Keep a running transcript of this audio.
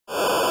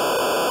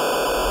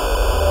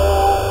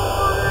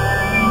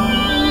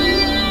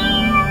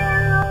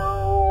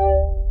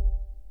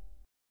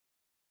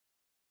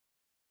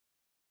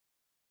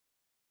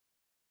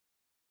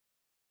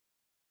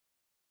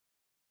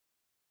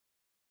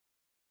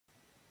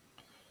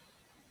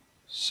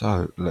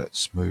So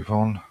let's move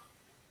on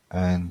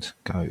and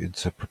go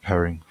into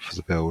preparing for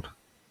the build.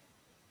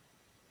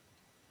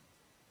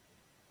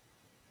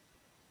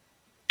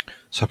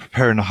 So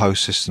preparing a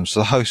host system. So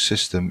the host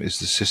system is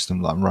the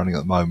system that I'm running at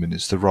the moment.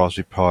 It's the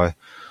Raspberry Pi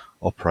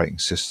operating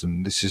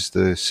system. This is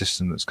the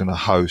system that's going to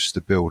host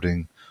the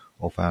building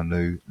of our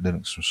new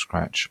Linux from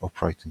scratch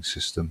operating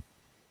system.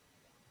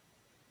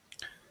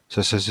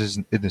 So it says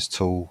in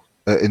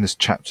this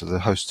chapter, the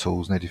host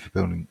tools needed for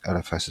building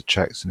LFS are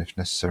checked and if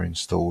necessary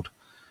installed.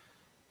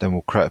 Then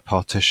we'll create a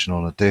partition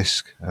on a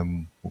disk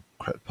and we'll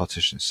create the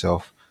partition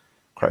itself,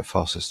 create a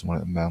file system on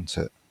it and mount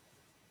it.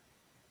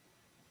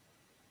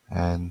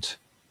 And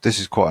this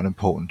is quite an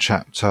important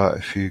chapter.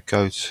 If you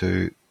go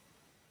to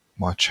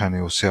my channel,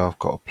 you'll see I've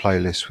got a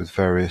playlist with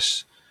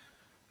various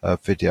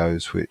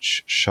videos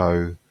which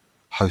show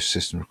host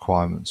system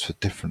requirements for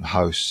different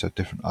hosts, so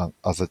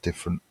other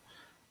different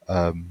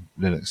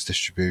Linux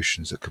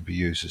distributions that can be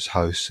used as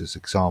hosts, as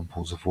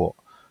examples of what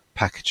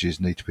packages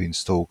need to be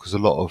installed, because a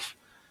lot of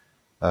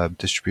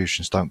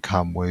distributions don't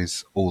come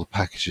with all the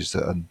packages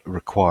that are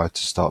required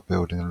to start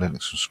building a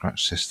Linux from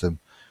scratch system.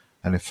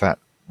 And in fact,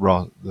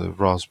 the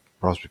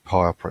Raspberry Pi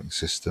operating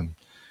system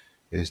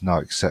is no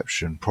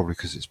exception, probably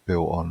because it's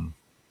built on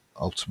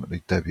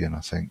ultimately Debian,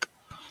 I think.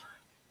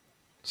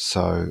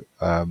 So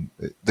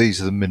these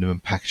are the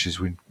minimum packages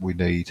we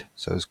need.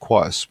 So there's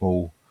quite a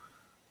small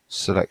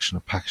selection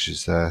of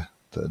packages there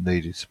that are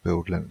needed to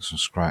build Linux from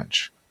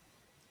scratch.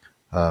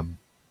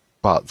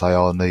 But they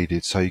are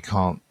needed, so you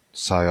can't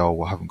say, oh,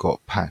 well, I haven't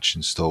got patch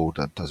installed.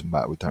 That doesn't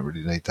matter, we don't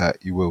really need that.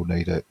 You will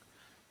need it.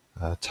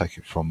 Take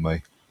it from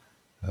me.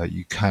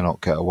 You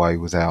cannot get away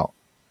without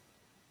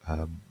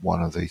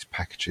one of these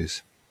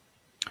packages.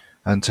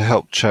 And to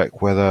help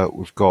check whether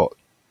we've got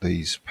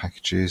these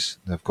packages,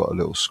 they've got a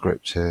little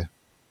script here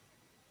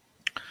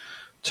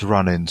to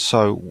run in.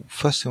 So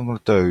first thing I'm going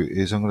to do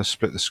is I'm going to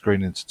split the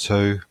screen into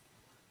two.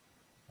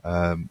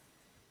 I'm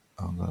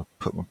going to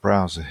put my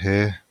browser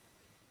here,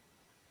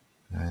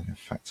 and in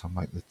fact I'll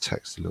make the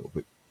text a little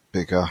bit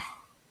bigger.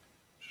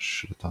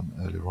 Should have done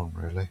it earlier on,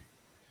 really.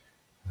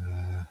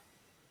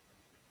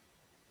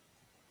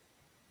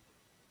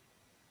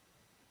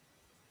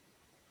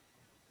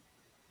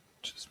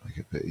 Just make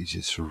it a bit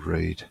easier to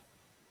read.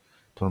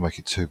 Don't want to make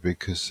it too big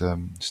because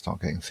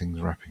start getting things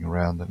wrapping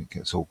around and it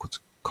gets awkward to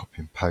copy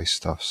and paste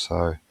stuff.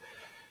 So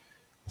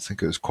I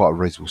think it was quite a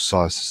reasonable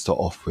size to start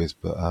off with,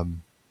 but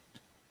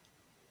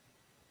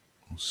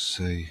we'll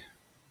see.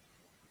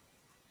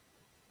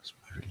 Let's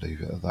maybe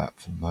leave it at that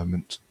for the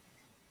moment.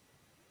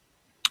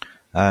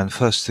 And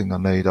first thing I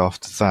need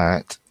after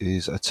that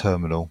is a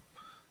terminal.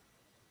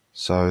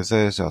 So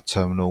there's our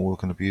terminal. We're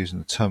going to be using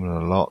the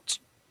terminal a lot.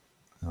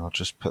 And I'll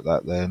just put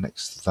that there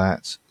next to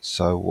that.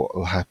 So what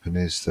will happen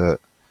is that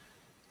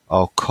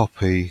I'll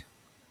copy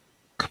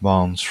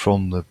commands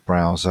from the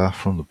browser,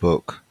 from the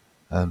book,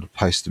 and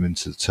paste them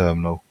into the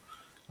terminal.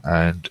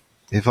 And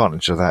the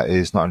advantage of that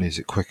is not only is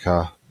it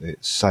quicker,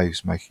 it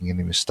saves making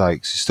any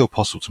mistakes. It's still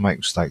possible to make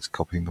mistakes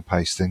copying and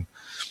pasting.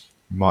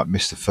 You might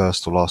miss the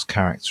first or last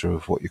character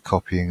of what you're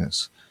copying.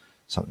 That's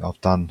something I've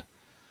done.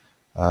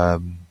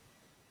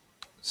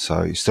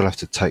 So you still have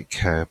to take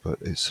care, but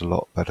it's a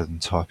lot better than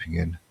typing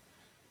in,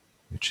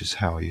 which is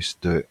how I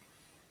used to do it.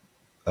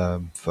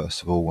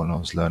 First of all, when I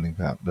was learning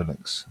about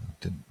Linux, I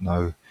didn't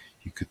know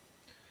you could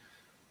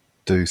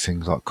do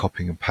things like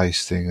copying and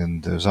pasting,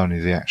 and there was only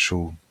the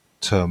actual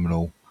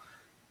terminal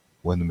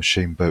when the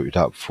machine booted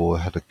up for it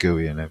had a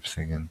GUI and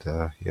everything, and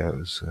yeah, it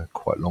was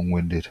quite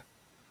long-winded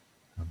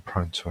and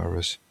prone to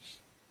errors.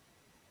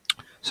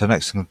 So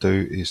next thing I'll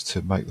do is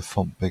to make the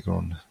font bigger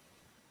on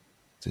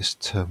this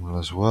terminal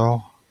as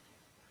well.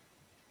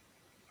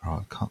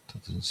 Right,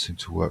 that doesn't seem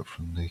to work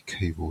from the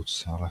keyboard,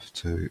 so I'll have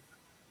to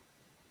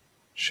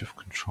Shift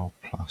Control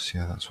Plus.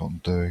 Yeah, that's what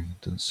I'm doing.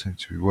 It doesn't seem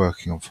to be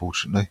working,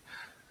 unfortunately.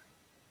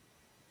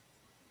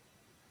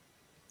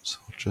 So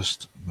I'll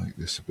just make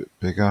this a bit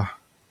bigger.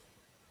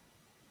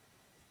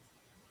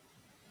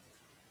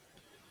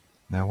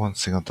 Now, one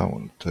thing I don't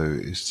want to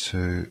do is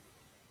to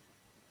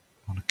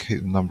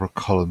keep the number of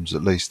columns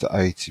at least at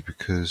 80,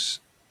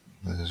 because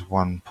there's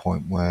one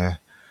point where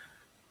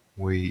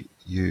we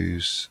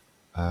use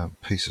a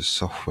piece of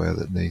software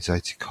that needs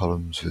 80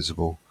 columns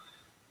visible.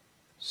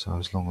 So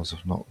as long as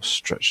I've not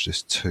stretched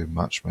this too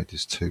much, made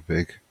this too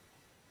big.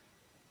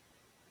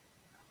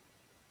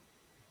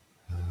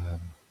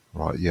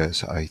 Right, yeah,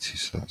 it's at 80,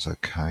 so that's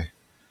okay.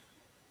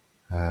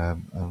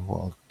 And what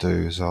I'll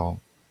do is I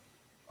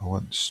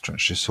won't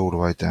stretch this all the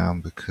way down,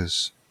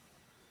 because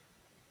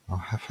I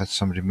have had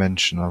somebody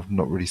mention, I've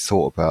not really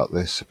thought about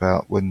this,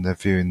 about when they're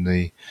viewing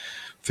the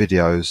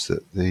videos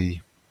that the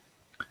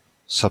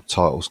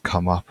subtitles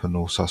come up, and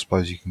also I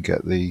suppose you can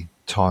get the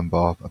time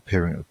bar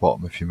appearing at the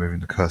bottom if you're moving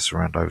the cursor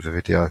around over the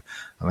video,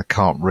 and I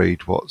can't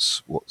read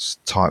what's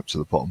typed at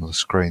the bottom of the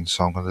screen,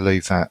 so I'm going to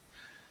leave that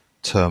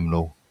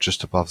terminal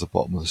just above the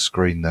bottom of the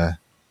screen there,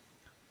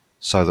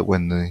 so that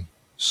when the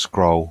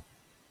scroll,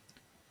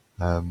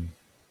 when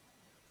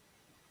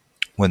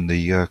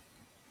the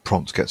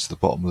prompt gets to the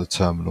bottom of the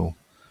terminal,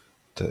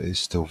 that is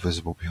still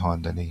visible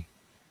behind any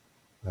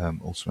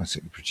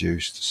automatically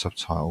produced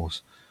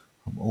subtitles.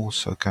 I'm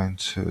also going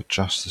to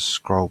adjust the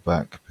scroll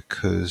back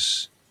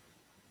because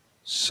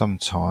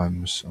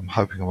sometimes, I'm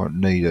hoping I won't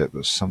need it,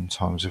 but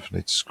sometimes if I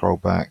need to scroll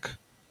back,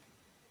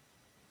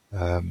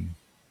 let's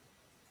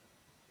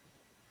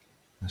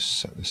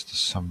set this to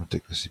some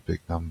ridiculously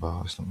big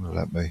number. It's not going to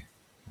let me.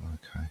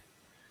 Okay.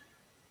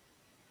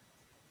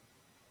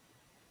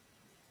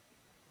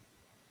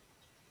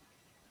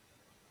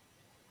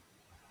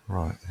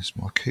 Right, is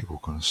my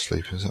keyboard gone to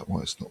sleep? Is that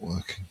why it's not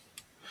working?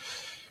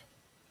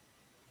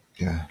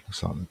 Yeah,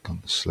 looks like they've gone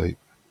to sleep.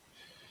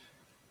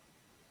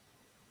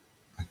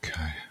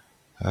 Okay.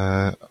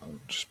 I'll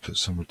just put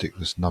some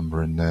ridiculous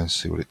number in there and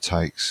see what it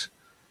takes.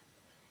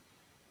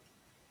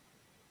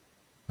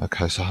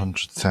 Okay, so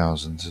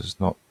 100,000 is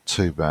not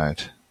too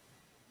bad.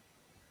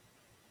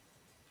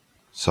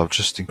 So I've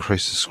just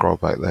increased the scroll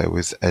back there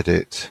with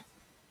Edit,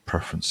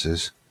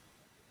 Preferences,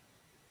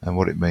 and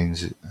what it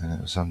means, and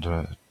it was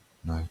under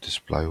no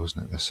display,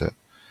 wasn't it? That's it.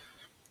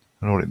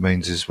 And all it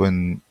means is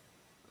when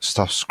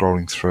stuff's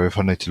scrolling through, if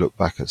I need to look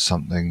back at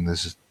something,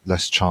 there's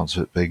less chance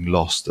of it being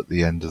lost at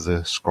the end of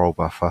the scroll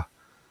buffer.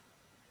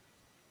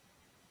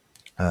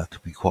 It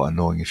could be quite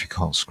annoying if you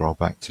can't scroll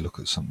back to look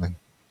at something.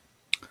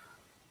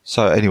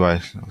 So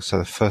anyway, so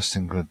the first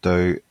thing I'm going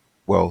to do,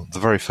 well, the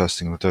very first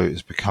thing I'm going to do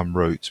is become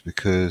root,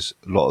 because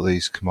a lot of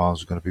these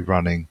commands we're going to be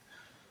running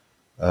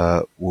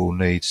will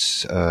need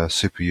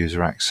super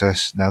user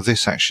access. Now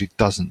this actually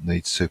doesn't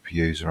need super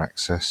user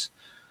access,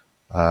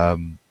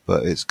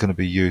 but it's going to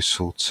be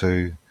useful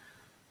to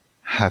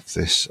have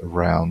this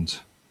around,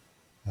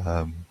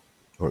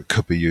 or it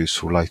could be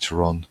useful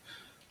later on.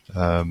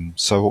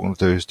 So what I'm going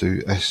to do is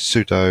do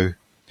sudo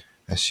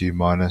su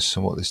minus,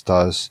 and what this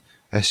does,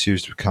 su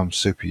is to become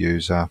super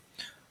user.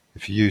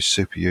 If you use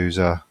super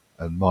user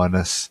and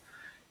minus,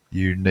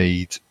 you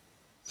need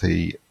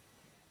the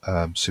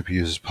super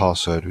user's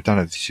password. We don't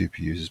have the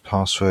super user's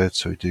password,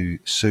 so we do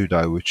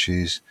sudo, which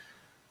is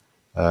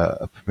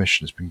a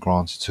permission that's been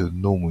granted to a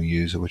normal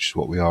user, which is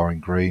what we are in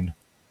green,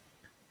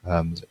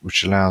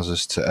 which allows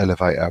us to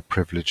elevate our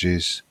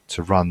privileges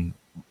to run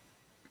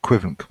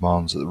equivalent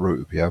commands that the root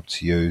would be able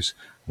to use.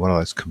 One of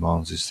those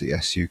commands is the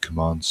su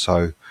command,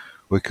 so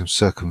we can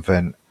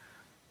circumvent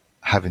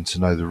having to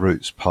know the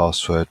root's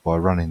password by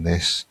running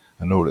this,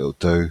 and all it'll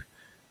do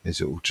is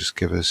it will just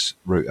give us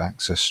root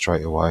access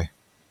straight away.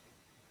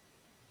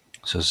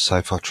 So as I say,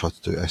 if I try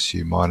to do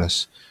su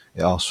minus,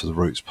 it asks for the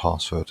root's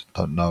password.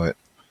 Don't know it.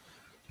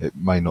 It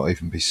may not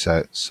even be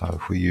set, so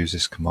if we use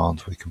this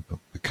command, we can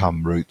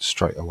become root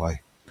straight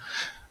away.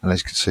 And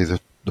as you can see,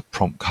 the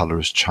prompt color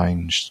has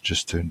changed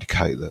just to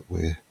indicate that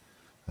we're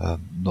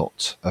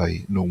not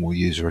a normal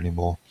user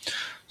anymore.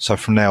 So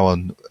from now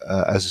on,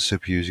 as a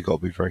super user, you've got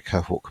to be very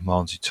careful what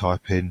commands you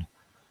type in.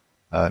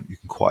 You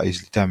can quite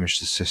easily damage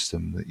the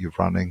system that you're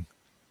running.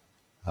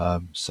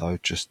 So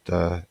just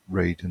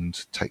read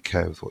and take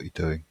care of what you're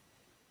doing.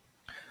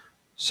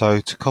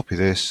 So to copy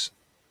this,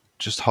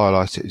 just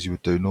highlight it as you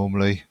would do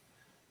normally.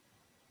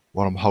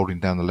 While I'm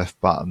holding down the left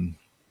button,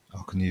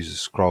 I can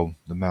use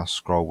the mouse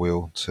scroll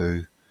wheel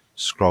to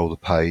scroll the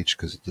page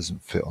because it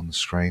doesn't fit on the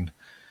screen.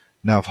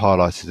 Now I've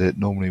highlighted it.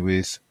 Normally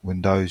with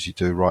Windows you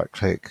do right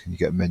click and you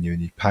get a menu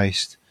and you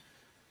paste.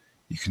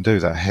 You can do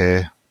that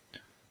here,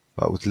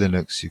 but with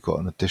Linux you've got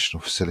an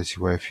additional facility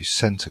where if you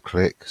center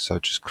click, so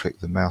just click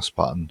the mouse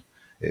button,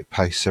 it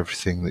pastes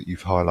everything that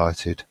you've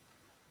highlighted.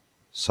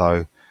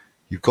 So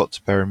you've got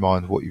to bear in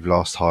mind what you've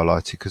last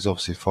highlighted, because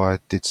obviously if I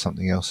did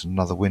something else in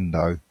another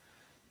window,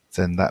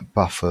 then that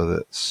buffer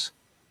that's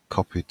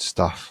copied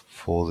stuff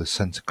for the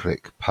center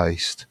click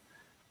paste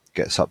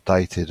gets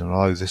updated, and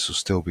although this will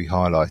still be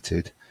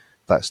highlighted,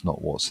 that's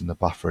not what's in the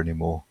buffer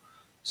anymore.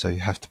 So you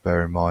have to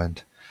bear in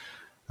mind.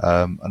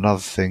 Another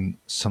thing,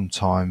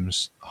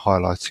 sometimes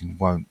highlighting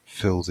won't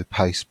fill the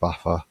paste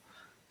buffer,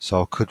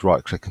 so I could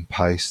right click and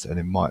paste and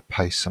it might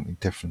paste something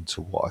different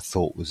to what I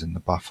thought was in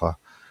the buffer,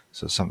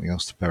 so it's something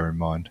else to bear in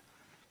mind.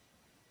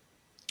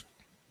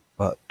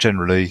 But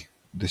generally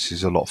this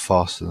is a lot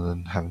faster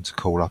than having to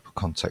call up a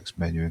context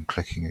menu and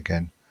clicking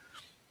again.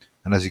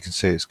 And as you can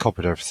see, it's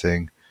copied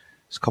everything.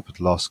 It's copied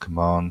the last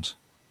command,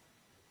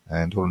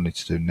 and all I need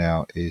to do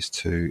now is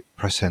to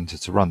press enter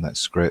to run that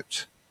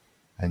script,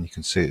 and you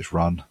can see it's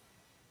run.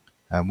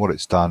 And what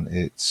it's done,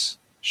 it's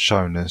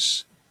shown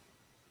us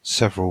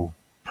several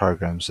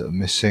programs that are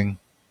missing,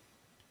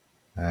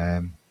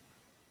 and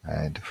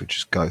if we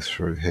just go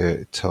through here,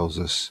 it tells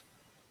us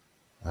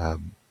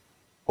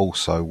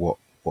also what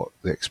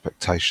the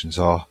expectations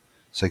are.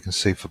 So you can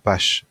see for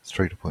bash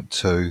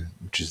 3.2,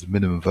 which is the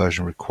minimum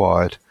version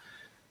required,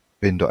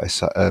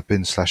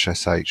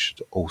 bin/sh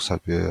should also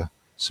be a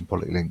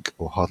symbolic link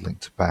or hard link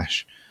to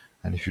bash.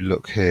 And if you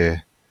look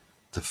here,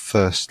 the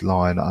first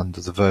line under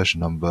the version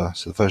number,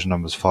 so the version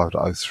number is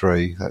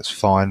 5.03, that's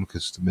fine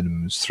because the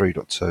minimum is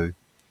 3.2.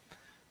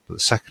 But the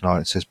second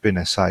line, it says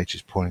bin/sh,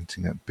 is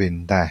pointing at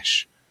bin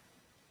dash.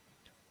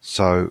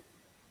 So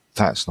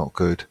that's not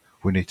good.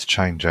 We need to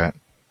change that.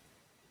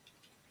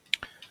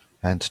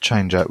 And to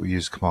change that, we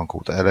use a command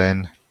called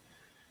ln.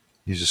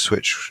 use a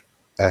switch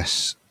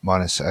S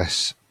minus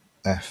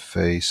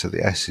SFV. So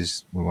the S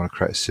is we want to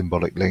create a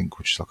symbolic link,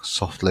 which is like a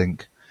soft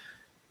link.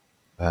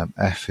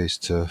 F is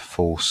to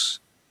force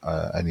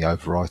any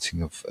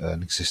overwriting of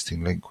an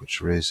existing link, which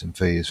there is, and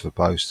V is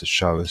verbose to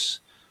show us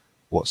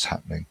what's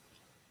happening.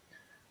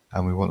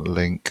 And we want the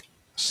link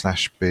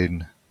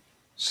 /bin/bash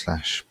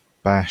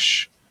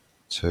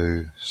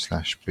to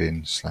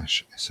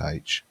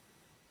 /bin/sh.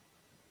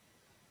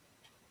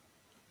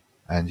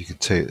 And you can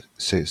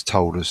see it's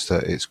told us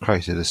that it's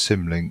created a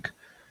symlink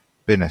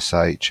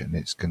bin/sh, and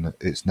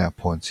it's now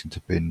pointing to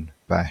bin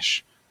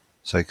bash.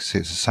 So you can see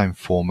it's the same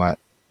format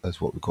as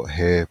what we've got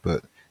here,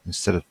 but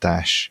instead of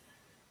dash,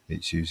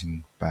 it's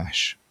using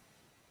bash.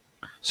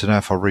 So now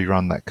if I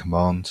rerun that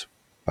command,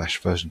 bash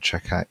version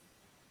check.sh,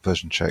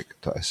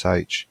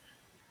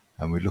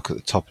 and we look at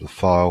the top of the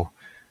file,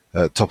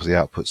 top of the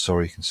output,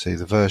 sorry, you can see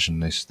the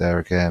version is there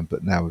again,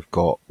 but now we've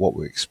got what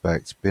we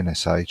expect.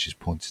 Bin/sh is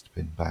pointed to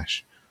bin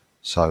bash.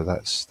 So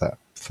that's that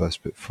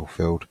first bit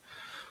fulfilled.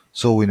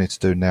 So all we need to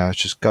do now is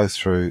just go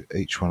through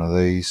each one of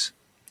these,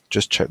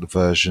 just check the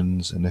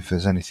versions, and if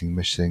there's anything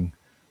missing,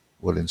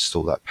 we'll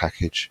install that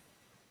package.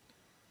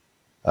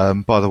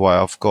 By the way,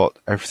 I've got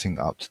everything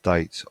up to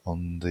date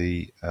on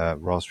the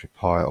Raspberry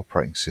Pi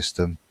operating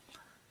system.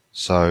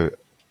 So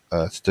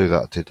to do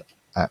that, I did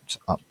apt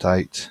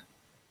update,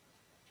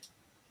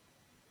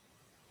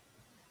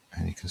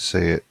 and you can see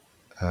it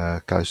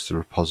goes to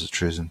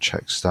repositories and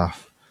checks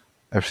stuff.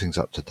 Everything's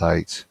up to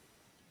date.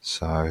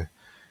 So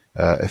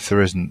if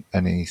there isn't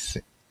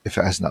anything, if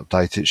it hasn't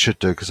updated, it should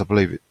do, because I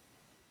believe it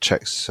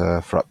checks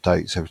for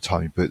updates every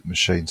time you boot the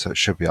machine, so it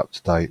should be up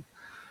to date.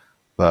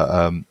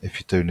 But if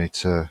you do need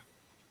to,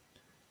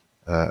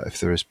 if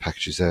there is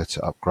packages there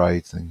to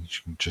upgrade, then you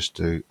can just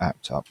do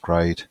apt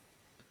upgrade,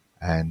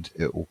 and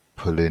it will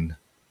pull in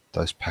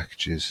those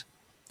packages.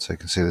 So you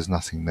can see there's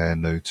nothing there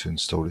new to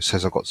install. It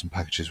says I've got some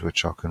packages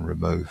which I can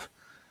remove,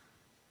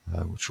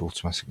 which are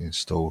automatically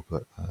installed,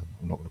 but I'm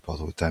not going to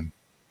bother with them.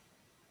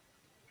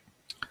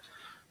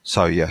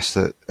 So yes,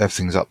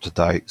 everything's up to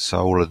date,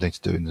 so all I need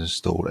to do is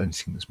install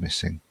anything that's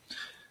missing.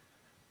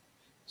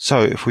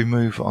 So if we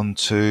move on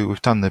to,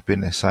 we've done the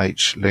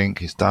bin/sh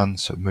link, is done,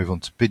 so move on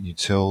to bin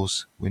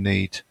utils. We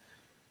need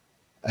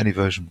any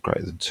version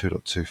greater than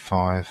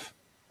 2.25.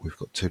 We've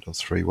got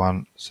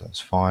 2.31, so that's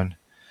fine.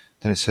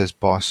 Then it says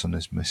Bison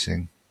is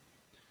missing,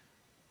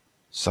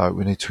 so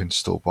we need to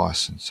install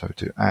Bison. So we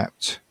do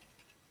apt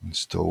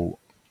install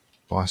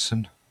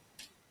Bison,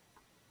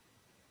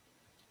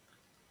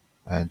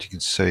 and you can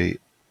see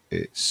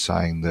it's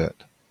saying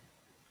that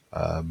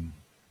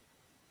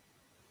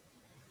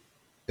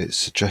it's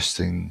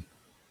suggesting,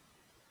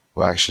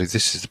 well, actually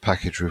this is the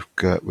package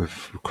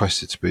we've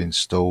requested to be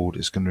installed.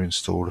 It's going to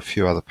install a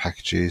few other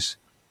packages.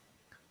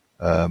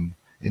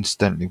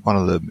 Incidentally, one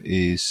of them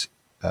is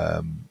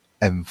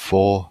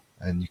M4,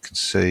 and you can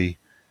see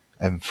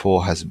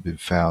M4 hasn't been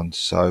found.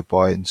 So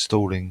by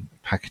installing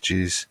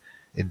packages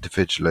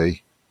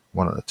individually,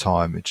 one at a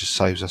time, it just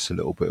saves us a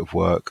little bit of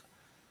work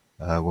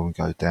when we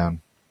go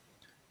down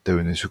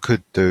doing this. We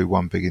could do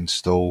one big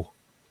install,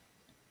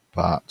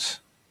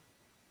 but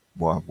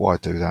why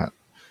do that?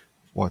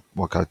 Why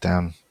go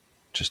down?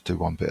 Just do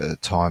one bit at a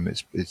time.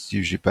 It's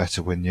usually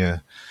better when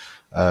you're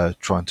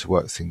trying to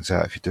work things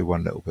out if you do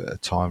one little bit at a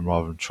time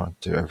rather than trying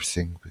to do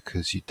everything,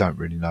 because you don't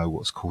really know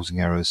what's causing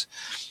errors.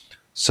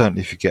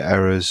 Certainly if you get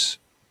errors,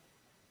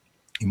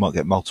 you might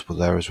get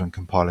multiple errors when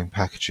compiling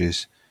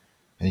packages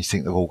and you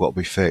think they've all got to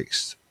be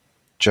fixed.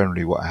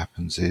 Generally what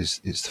happens is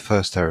it's the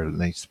first error that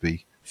needs to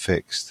be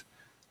fixed.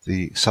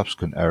 The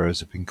subsequent errors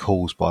have been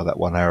caused by that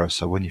one error,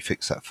 so when you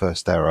fix that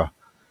first error,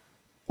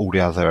 all the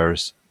other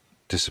errors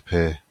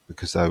disappear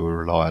because they were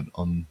reliant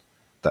on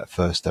that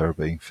first error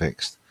being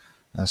fixed.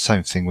 And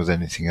same thing with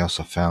anything else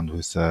I found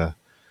with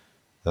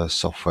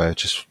software.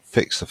 Just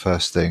fix the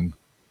first thing,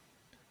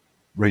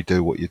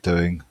 redo what you're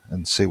doing,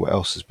 and see what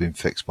else has been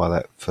fixed by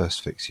that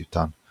first fix you've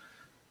done.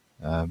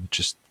 It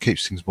just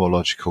keeps things more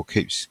logical,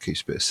 keeps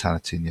a bit of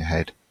sanity in your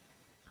head.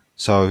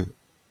 So,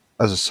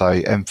 as I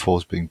say, M4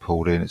 is being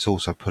pulled in. It's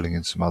also pulling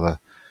in some other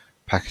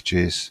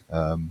packages,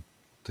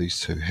 these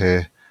two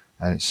here,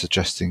 and it's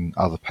suggesting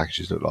other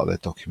packages look like they're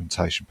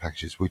documentation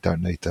packages. We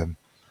don't need them.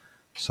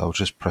 So I'll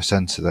just press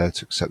enter there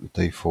to accept the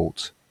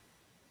default.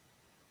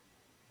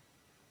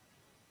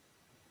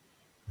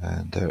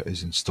 And there it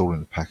is, installing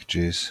the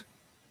packages.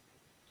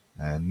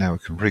 And now we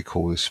can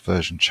recall this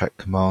version check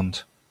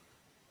command.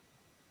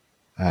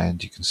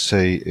 And you can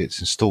see it's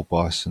installed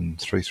Bison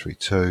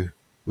 332.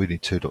 We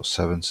need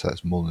 2.7, so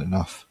that's more than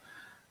enough.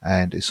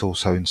 And it's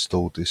also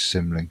installed this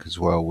symlink as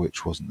well,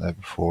 which wasn't there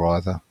before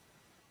either.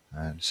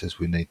 And it says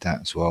we need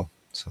that as well,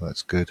 so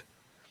that's good.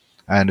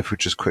 And if we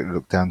just quickly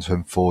look down to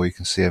M4, you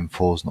can see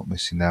M4 is not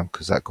missing now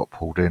because that got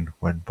pulled in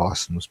when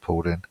Bison was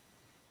pulled in.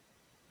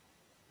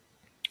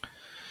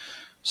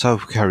 So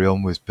if we carry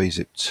on with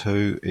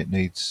bzip2, it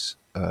needs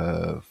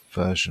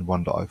version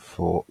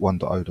 1.04.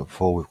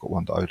 We've got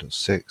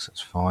 1.0.6,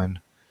 that's fine.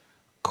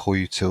 Core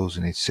utils,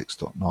 we need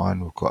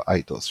 6.9, we've got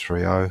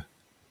 8.30.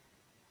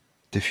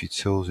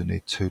 Diffutils, we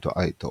need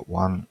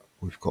 2.8.1,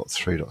 we've got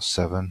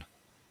 3.7.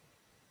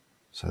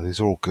 So these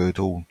are all good,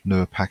 all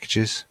newer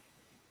packages,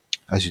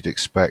 as you'd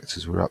expect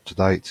as we're up to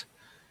date.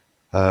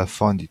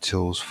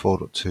 Findutils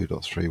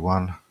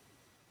 4.2.31,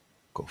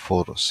 got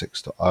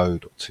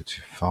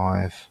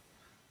 4.6.0.225.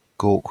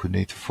 Gawk we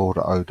need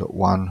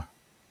 4.0.1.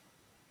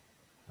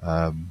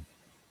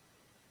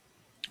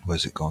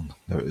 Where's it gone?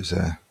 There it is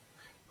there.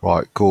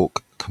 Right,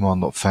 Gawk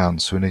command not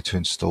found, so we need to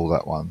install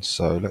that one.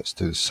 So let's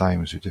do the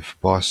same as we did for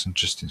Bison,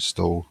 just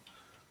install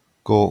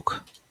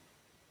Gawk.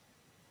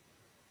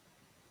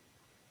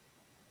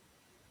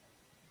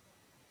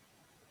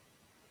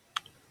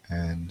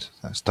 And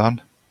that's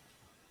done.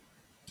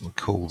 We'll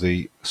call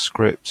the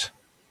script,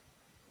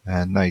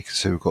 and now you can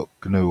see we've got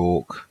GNU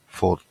awk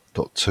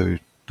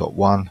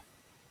 4.2.1.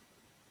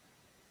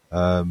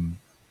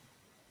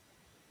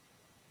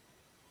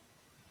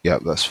 Yeah,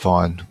 that's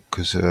fine,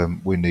 because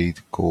we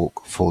need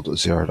Gawk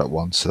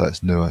 4.0.1, so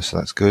that's newer, so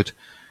that's good.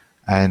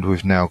 And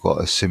we've now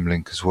got a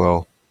symlink as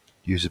well,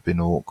 userbin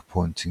awk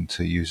pointing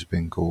to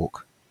userbin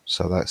Gawk,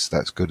 so that's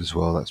good as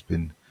well. That's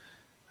been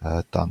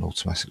done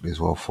automatically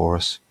as well for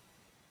us.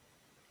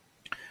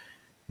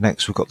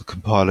 Next, we've got the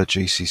compiler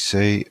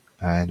GCC,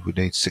 and we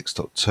need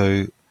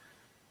 6.2.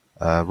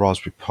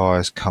 Raspberry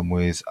Pis come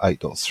with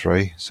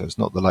 8.3, so it's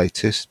not the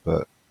latest,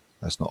 but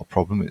that's not a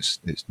problem. It's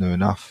new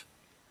enough.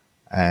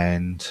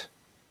 And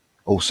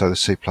also the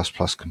C++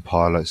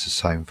 compiler is the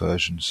same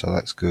version, so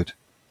that's good.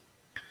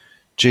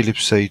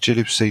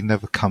 glibc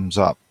never comes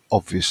up,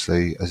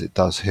 obviously, as it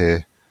does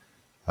here.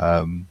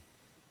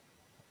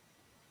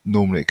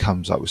 Normally it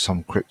comes up with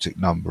some cryptic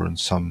number and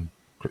some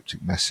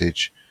cryptic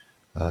message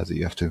that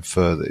you have to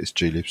infer that it's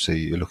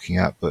glibc you're looking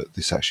at, but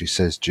this actually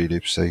says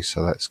glibc,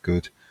 so that's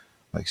good.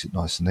 Makes it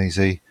nice and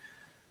easy.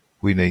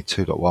 We need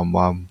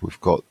 2.11,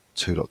 we've got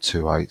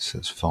 2.28, so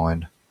that's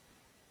fine.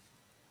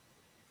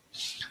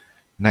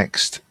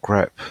 Next,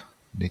 grep,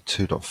 we need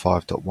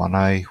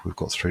 2.5.1a, we've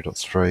got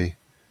 3.3.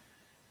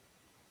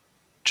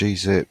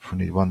 gzip, we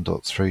need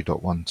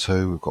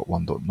 1.3.12, we've got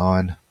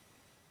 1.9.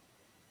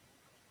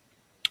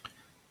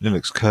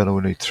 Linux kernel,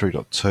 we need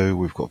 3.2,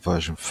 we've got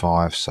version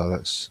 5, so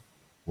that's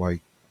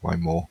way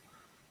more,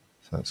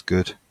 so that's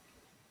good.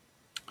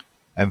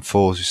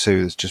 M4, as you see,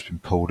 it's just been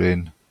pulled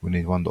in. We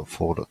need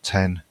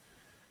 1.4.10.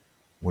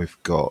 We've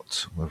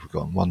got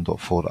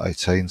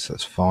 1.4.18, so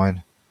that's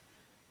fine.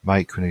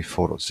 Make, we need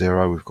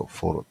 4.0, we've got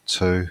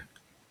 4.2.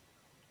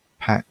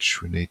 Patch,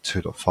 we need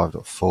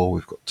 2.5.4,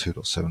 we've got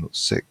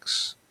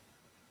 2.7.6.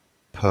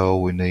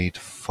 Perl, we need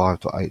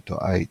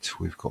 5.8.8,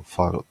 we've got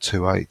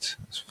 5.28,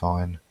 that's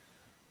fine.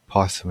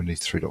 Python, we need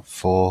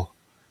 3.4,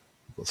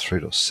 we've got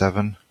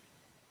 3.7.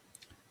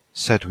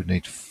 Sed, we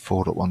need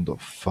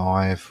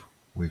 4.1.5,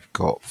 we've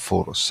got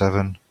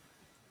 4.7.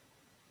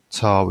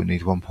 tar, we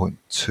need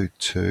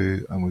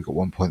 1.22, and we've got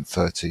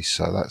 1.30,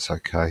 so that's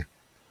okay.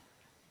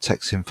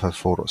 Textinfo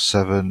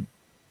 4.7.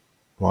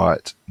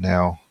 Right,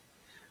 now,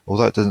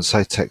 although it doesn't say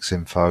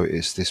textinfo,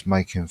 it's this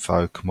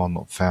makeinfo command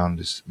not found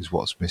is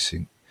what's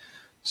missing.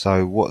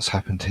 So what's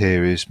happened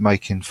here is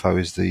makeinfo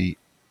is the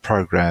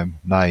program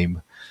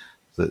name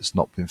that's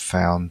not been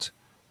found,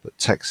 but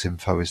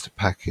textinfo is the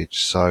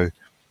package. So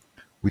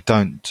we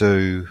don't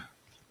do,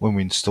 when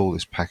we install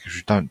this package,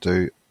 we don't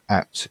do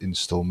apt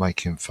install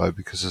makeinfo,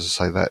 because as I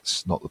say,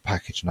 that's not the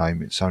package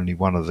name. It's only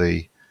one of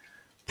the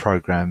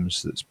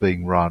programs that's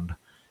being run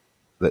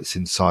that's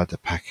inside the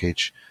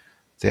package.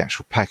 The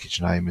actual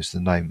package name is the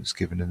name that's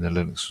given in the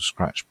Linux from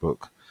Scratch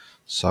book.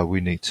 So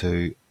we need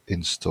to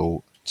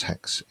install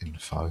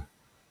textinfo.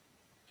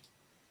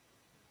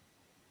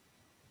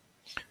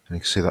 And you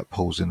can see that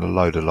pulls in a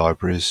load of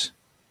libraries.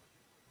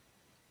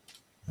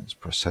 Let's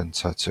press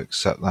enter to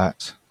accept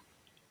that.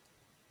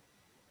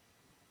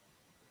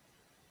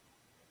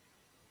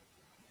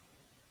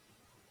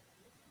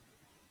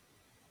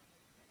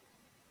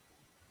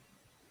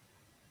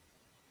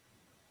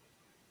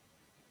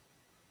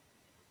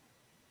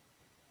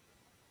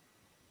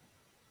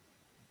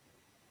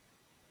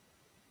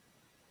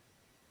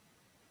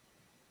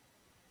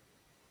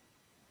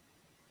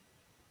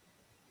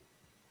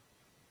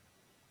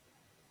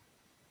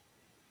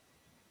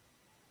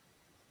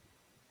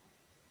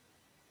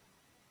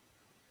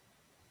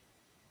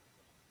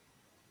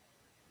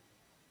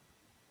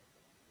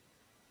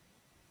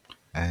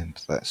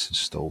 And that's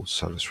installed,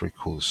 so let's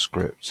recall the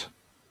script.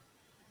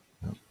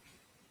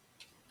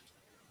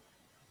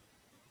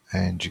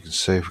 And you can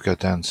see if we go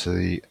down to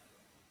the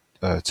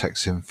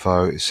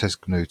textinfo, it says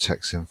GNU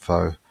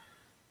textinfo,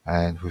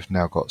 and we've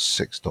now got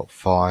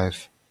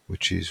 6.5,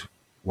 which is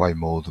way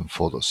more than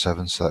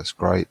 4.7, so that's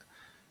great.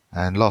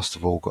 And last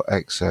of all, got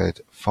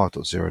xed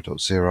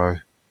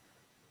 5.0.0,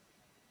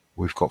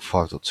 we've got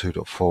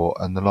 5.2.4,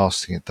 and the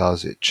last thing it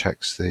does, it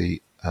checks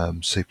the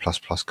C++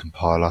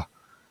 compiler,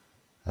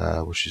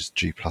 which is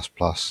G++,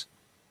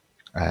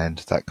 and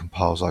that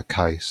compiles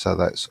OK, so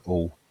that's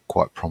all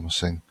quite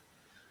promising.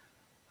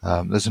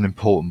 There's an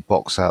important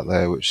box out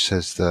there which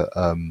says that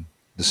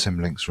the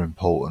symlinks are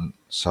important,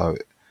 so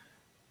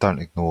don't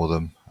ignore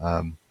them.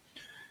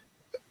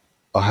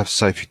 I have to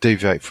say, if you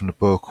deviate from the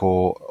book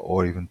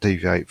or even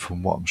deviate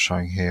from what I'm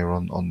showing here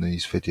on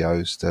these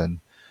videos,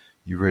 then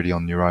you're really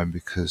on your own,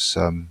 because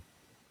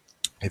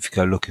if you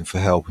go looking for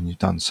help and you've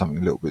done something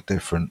a little bit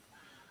different,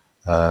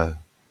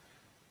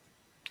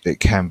 it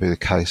can be the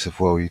case of,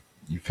 well, you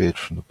veered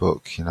from the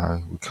book.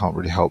 We can't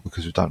really help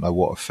because we don't know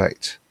what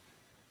effect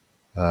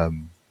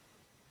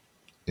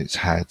it's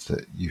had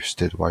that you've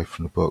steered away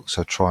from the book.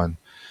 So try and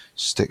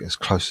stick as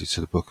closely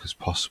to the book as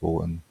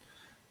possible,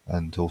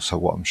 and also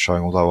what I'm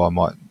showing, although I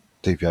might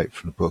deviate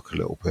from the book a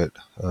little bit,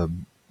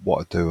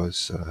 what I do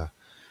is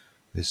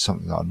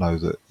something that I know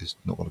that is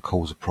not going to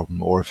cause a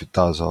problem, or if it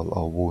does,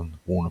 I'll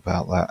warn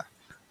about that,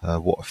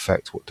 what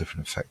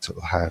different effect it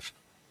will have.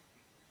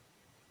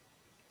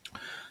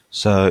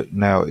 So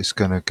now it's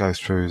going to go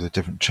through the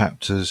different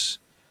chapters.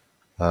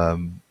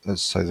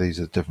 Let's say these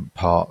are different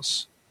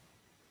parts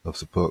of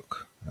the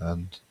book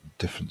and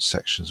different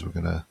sections we're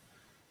going to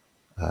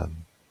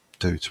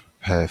do to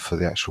prepare for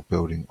the actual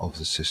building of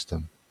the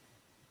system.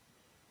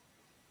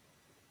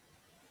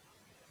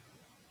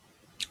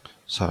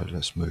 So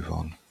let's move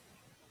on.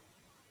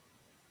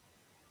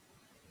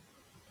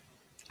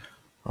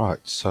 Right,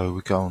 so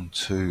we go on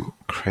to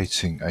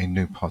creating a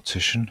new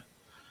partition.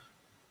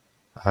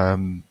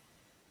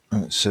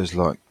 It says,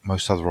 like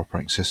most other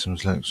operating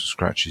systems, Linux from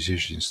scratch is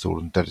usually installed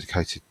on a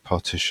dedicated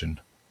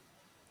partition.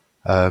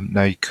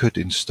 Now you could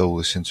install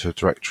this into a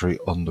directory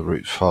on the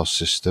root file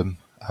system.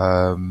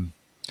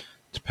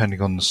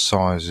 Depending on the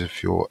size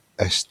of your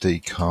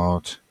SD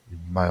card, you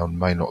may or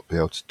may not be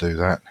able to do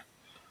that.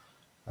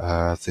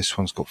 This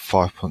one's got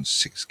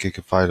 5.6 gig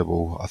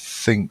available. I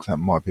think that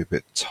might be a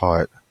bit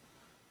tight.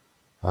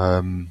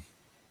 Off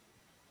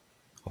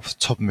the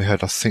top of my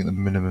head, I think the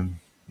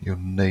minimum you'll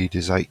need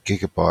is 8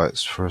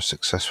 gigabytes for a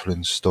successful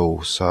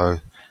install.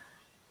 So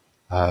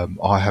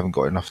I haven't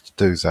got enough to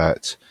do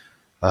that.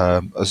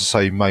 As I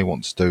say, you may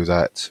want to do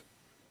that.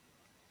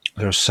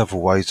 There are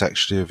several ways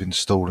actually of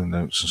installing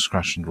Linux from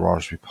scratch on the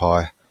Raspberry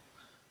Pi.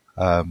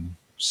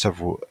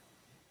 Several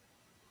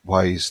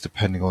ways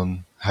depending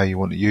on how you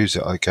want to use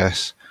it, I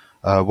guess.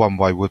 One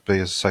way would be,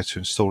 as I say, to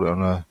install it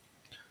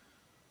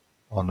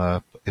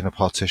in a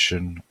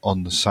partition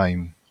on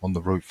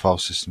the root file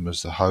system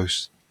as the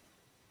host.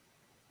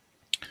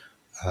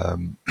 That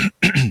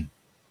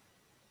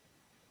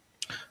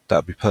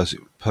would be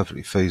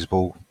perfectly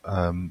feasible.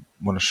 Want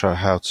to show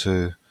how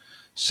to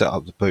set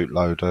up the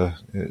bootloader.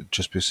 It'd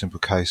just be a simple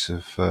case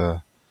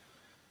of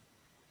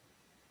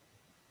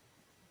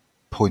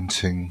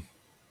pointing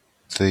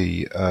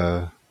the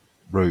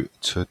root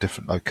to a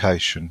different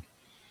location.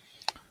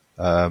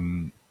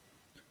 So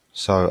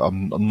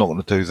I'm not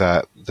going to do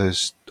that.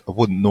 I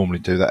wouldn't normally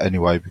do that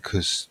anyway,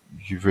 because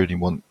you really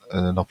want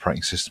an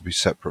operating system to be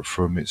separate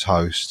from its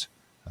host.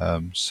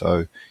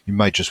 So you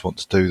may just want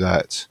to do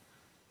that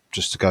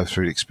just to go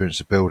through the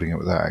experience of building it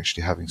without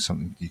actually having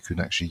something you can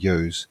actually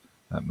use.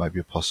 That may be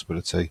a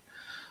possibility.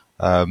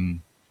 But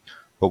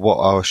what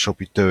I shall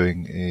be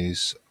doing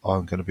is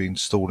I'm going to be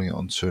installing it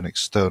onto an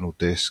external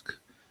disk.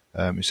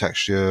 It's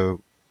actually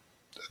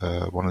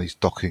one of these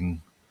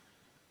docking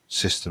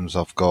systems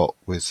I've got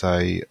with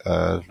a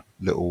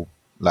little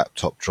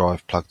laptop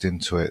drive plugged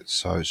into it.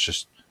 So it's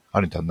just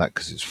only done that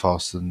because it's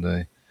faster than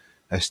the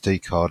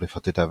SD card. If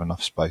I did have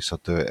enough space,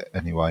 I'd do it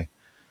anyway.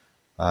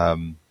 But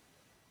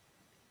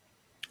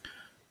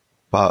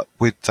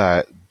with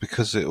that,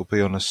 because it'll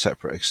be on a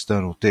separate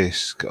external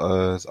disk,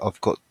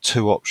 I've got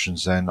two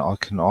options then. I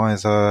can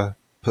either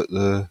put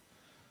the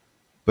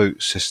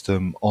boot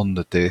system on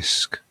the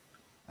disk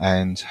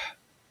and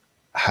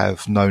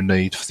have no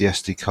need for the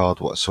SD card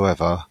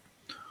whatsoever,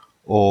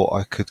 or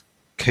I could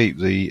keep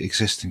the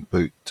existing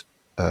boot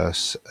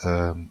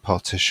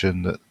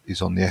partition that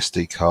is on the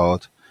SD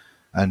card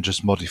and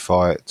just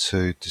modify it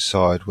to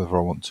decide whether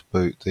I want to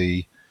boot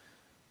the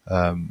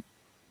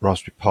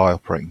Raspberry Pi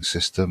operating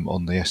system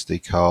on the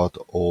SD card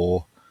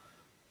or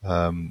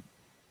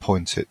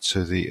point it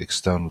to the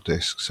external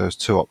disk. So there's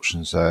two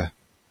options there.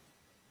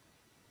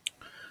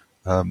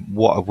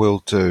 What I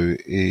will do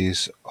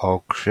is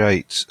I'll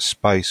create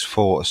space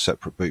for a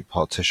separate boot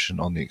partition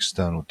on the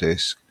external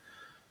disk,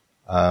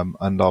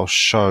 and I'll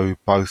show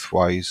both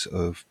ways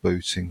of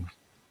booting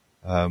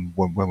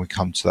when we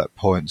come to that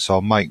point. So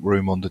I'll make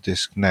room on the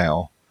disk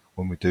now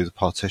when we do the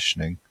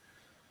partitioning,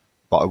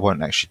 but I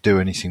won't actually do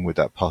anything with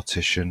that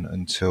partition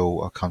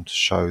until I come to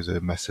show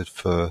the method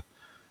for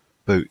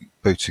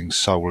booting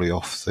solely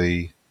off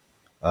the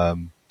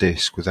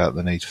disk without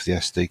the need for the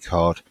SD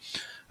card.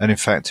 And in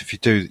fact, if you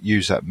do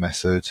use that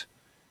method,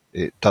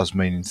 it does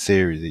mean in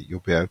theory that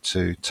you'll be able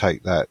to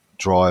take that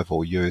drive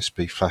or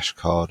USB flash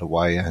card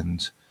away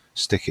and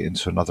stick it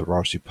into another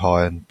Raspberry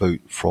Pi and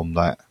boot from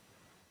that.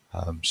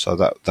 So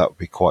that would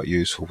be quite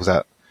useful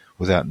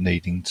without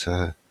needing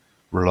to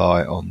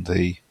rely on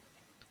the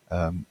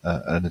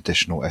an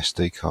additional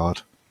SD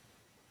card.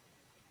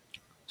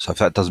 So if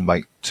that doesn't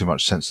make too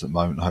much sense at the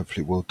moment,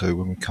 hopefully it will do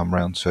when we come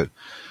round to it.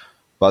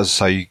 But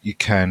as I say, you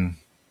can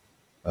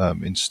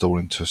install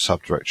into a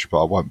subdirectory,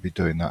 but I won't be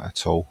doing that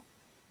at all.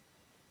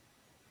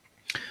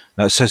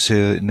 Now it says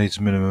here it needs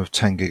a minimum of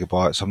 10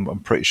 gigabytes. I'm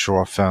pretty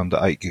sure I found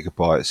that 8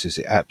 gigabytes is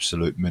the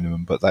absolute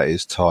minimum, but that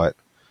is tight.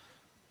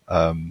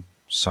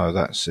 So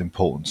that's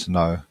important to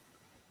know.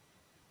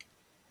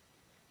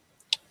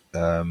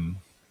 And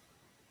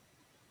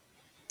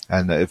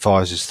it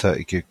advises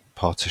 30 gig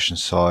partition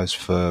size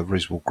for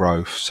reasonable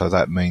growth. So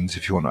that means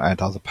if you want to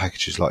add other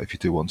packages, like if you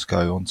do want to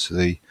go onto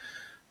the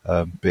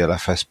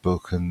BLFS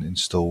book and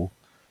install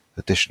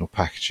additional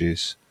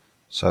packages,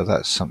 so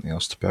that's something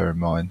else to bear in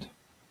mind.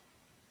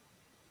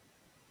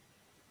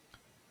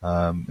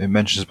 It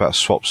mentions about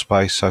swap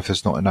space, so if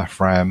there's not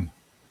enough RAM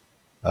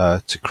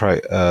to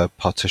create a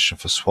partition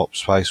for swap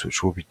space,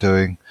 which we'll be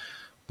doing,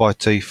 by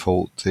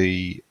default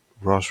the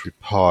Raspberry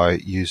Pi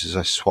uses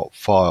a swap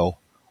file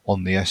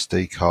on the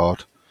SD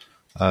card.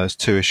 There's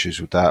two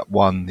issues with that.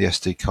 One, the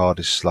SD card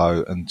is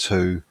slow, and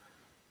two,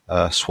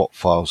 swap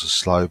files are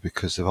slow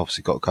because they've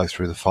obviously got to go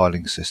through the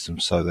filing system,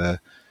 so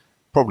they're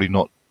probably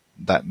not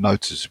that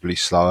noticeably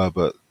slower,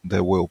 but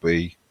there will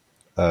be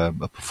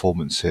a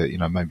performance here,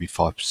 maybe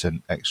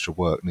 5% extra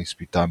work needs to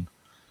be done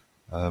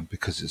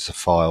because it's a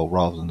file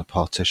rather than a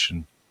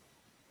partition.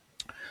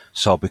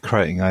 So I'll be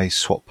creating a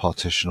swap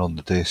partition on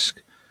the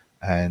disk,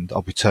 and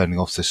I'll be turning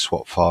off this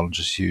swap file and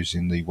just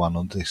using the one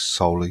on disk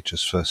solely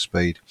just for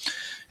speed.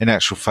 In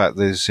actual fact,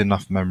 there's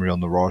enough memory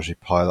on the Raspberry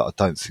Pi that I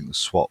don't think the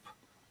swap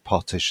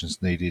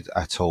partition's needed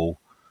at all,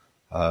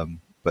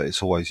 but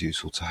it's always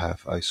useful to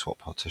have a swap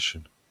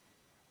partition.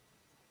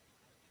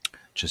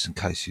 Just in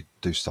case you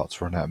do start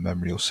to run out of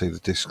memory, you'll see the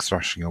disk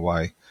thrashing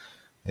away.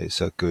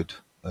 It's a good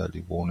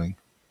early warning.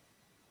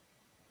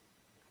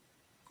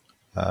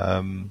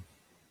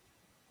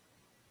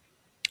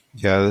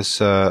 Yeah, it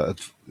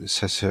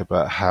says here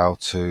about how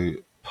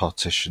to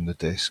partition the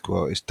disk.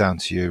 Well, it's down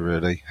to you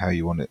really, how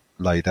you want it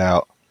laid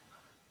out.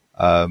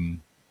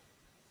 Again,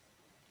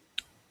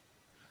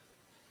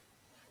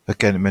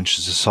 it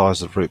mentions the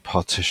size of the root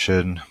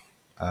partition.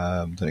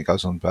 Then it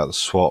goes on about the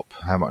swap.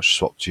 How much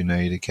swap do you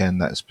need? Again,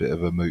 that's a bit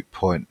of a moot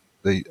point.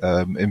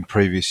 In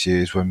previous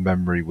years, when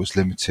memory was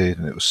limited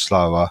and it was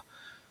slower,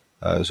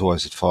 it was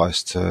always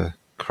advised to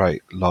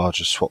create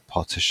larger swap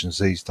partitions.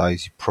 These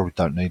days, you probably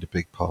don't need a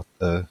big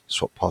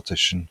swap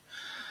partition.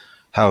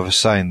 However,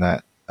 saying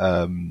that,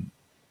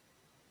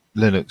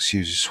 Linux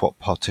uses swap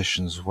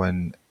partitions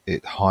when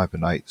it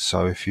hibernates.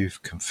 So if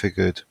you've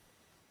configured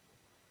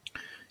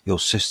your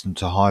system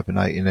to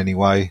hibernate in any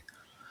way,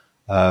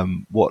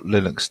 what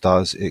Linux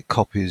does, it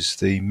copies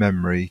the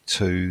memory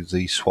to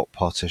the swap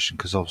partition,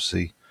 because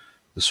obviously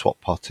the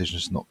swap partition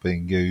is not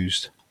being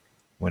used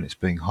when it's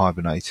being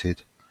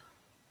hibernated.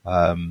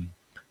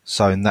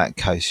 So in that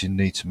case, you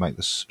need to make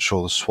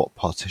sure the swap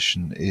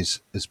partition is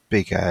at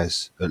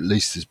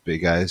least as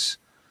big as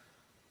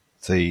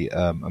the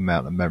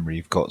amount of memory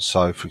you've got.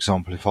 So for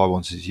example, if I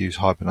wanted to use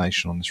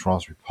hibernation on this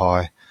Raspberry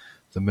Pi,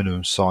 the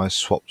minimum size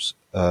swap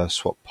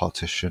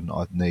partition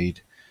I'd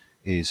need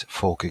is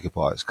 4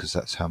 gigabytes, because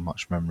that's how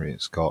much memory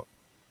it's got.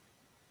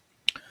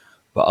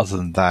 But other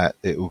than that,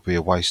 it would be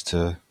a waste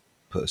to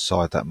put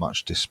aside that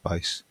much disk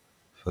space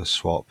for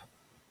swap.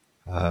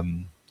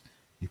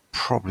 You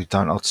probably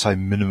don't. I'd say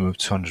minimum of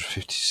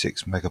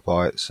 256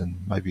 megabytes,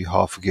 and maybe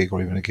half a gig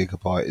or even a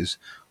gigabyte is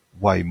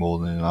way more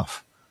than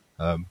enough.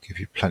 Give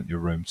you plenty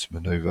of room to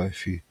maneuver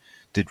if you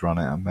did run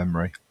out of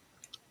memory.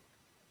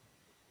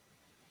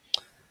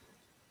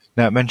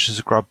 Now it mentions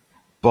a grub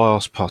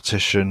BIOS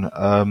partition.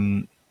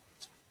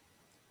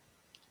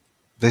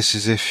 This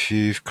is if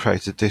you've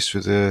created this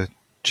with a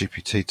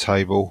GPT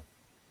table.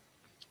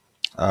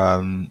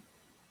 I'm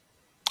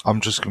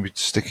just going to be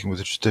sticking with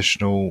the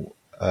traditional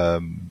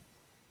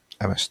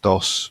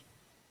MS-DOS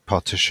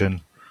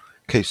partition.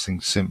 Keeps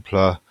things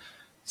simpler.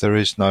 There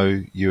is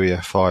no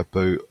UEFI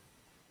boot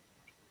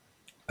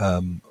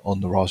on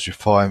the Raspberry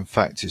Pi. In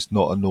fact, it's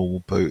not a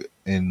normal boot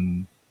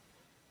in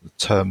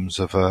terms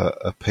of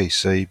a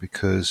PC,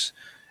 because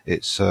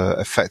it's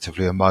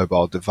effectively a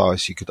mobile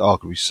device. You could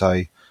arguably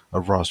say a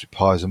Raspberry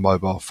Pi is a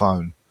mobile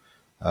phone,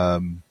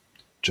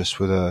 just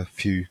with a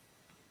few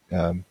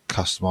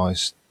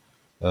customized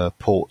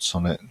ports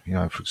on it,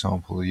 for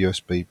example, the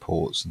USB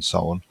ports and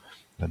so on,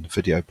 and the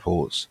video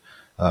ports.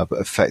 But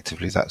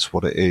effectively, that's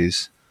what it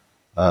is.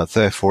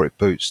 Therefore, it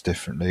boots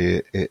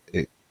differently.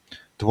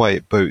 The way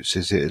it boots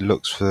is it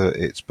looks for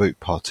its boot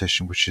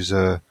partition, which is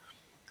a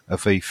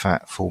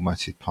VFAT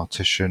formatted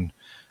partition,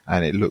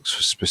 and it looks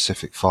for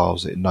specific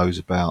files it knows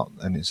about,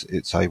 and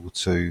it's able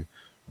to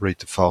read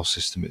the file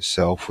system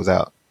itself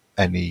without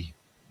any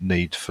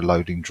need for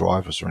loading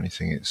drivers or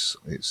anything. It's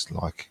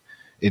like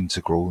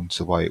integral into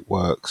the way it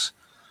works.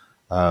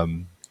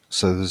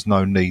 So there's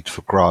no need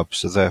for grub,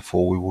 so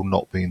therefore we will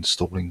not be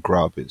installing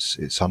grub.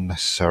 It's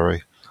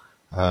unnecessary,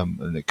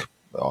 and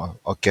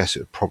I guess it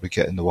would probably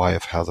get in the way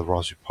of how the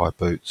Raspberry Pi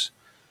boots.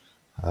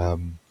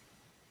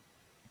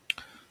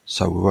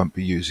 So we won't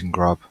be using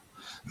grub.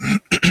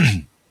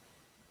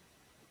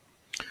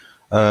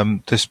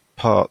 This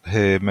part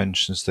here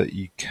mentions that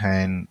you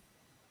can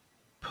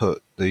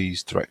put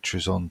these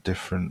directories on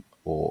different,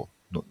 or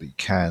not that you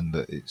can,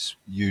 that it's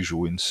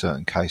usual in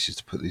certain cases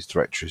to put these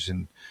directories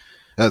in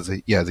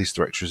these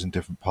directories in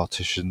different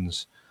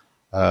partitions.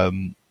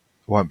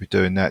 Won't be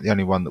doing that. The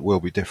only one that will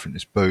be different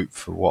is boot.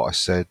 For what I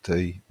said,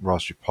 the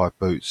Raspberry Pi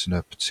boots in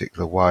a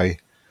particular way,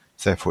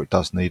 therefore it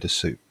does need a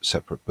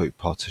separate boot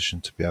partition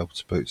to be able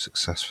to boot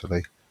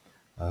successfully.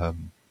 But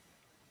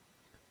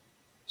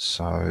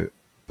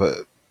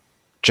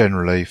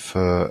generally,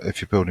 for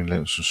if you're building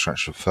Linux from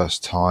scratch for the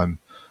first time,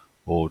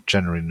 or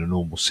generally in a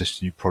normal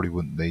system, you probably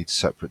wouldn't need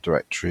separate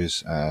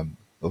directories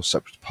or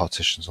separate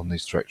partitions on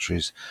these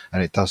directories,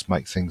 and it does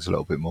make things a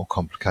little bit more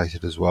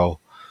complicated as well.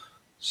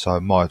 So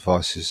my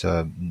advice is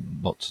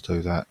not to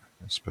do that,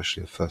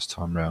 especially the first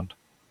time round.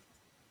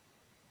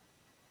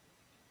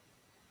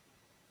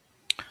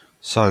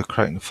 So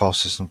creating the file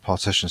system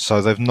partition.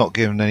 So they've not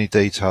given any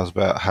details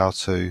about how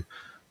to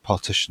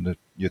partition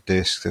your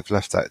disk. They've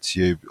left that to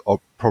you,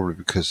 probably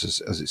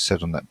because, as it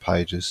said on that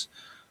page, there's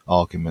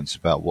arguments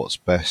about what's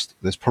best.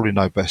 There's probably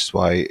no best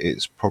way.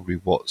 It's probably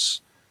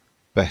what's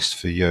best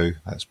for you.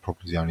 That's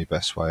probably the only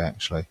best way,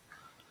 actually.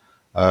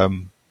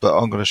 But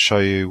I'm going to show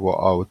you what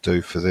I would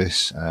do for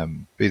this.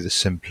 Be the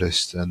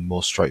simplest and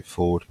most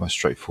straightforward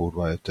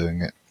way of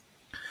doing it.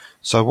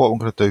 So what I'm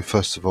going to do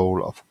first of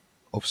all, I've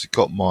obviously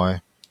got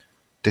my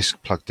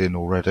disk plugged in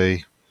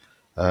already.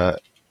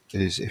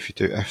 Is if you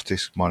do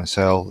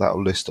fdisk-l, that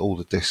will list all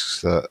the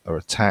disks that are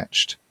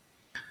attached.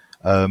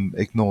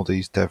 Ignore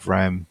these dev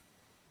RAM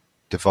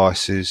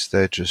devices.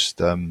 They're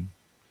just RAM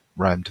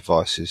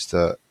devices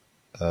that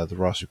the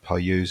Raspberry Pi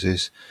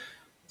uses.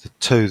 The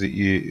two that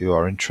you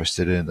are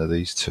interested in are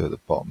these two at the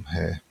bottom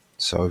here.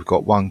 So we've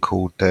got one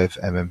called dev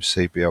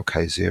mmc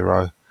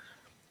blk0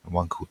 and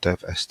one called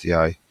dev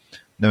sda.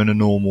 Now in a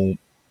normal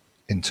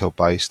Intel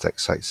based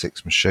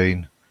x86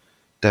 machine,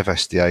 dev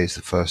sda is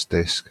the first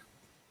disk.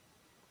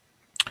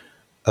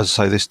 As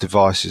I say, this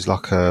device is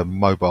like a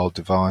mobile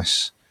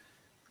device,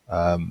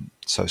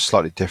 so it's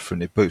slightly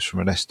different. It boots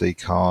from an SD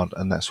card,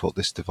 and that's what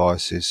this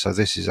device is. So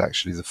this is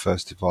actually the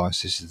first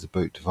device. This is the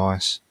boot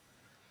device.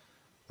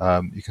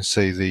 You can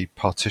see the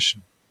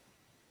partition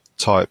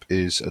type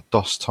is a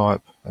DOS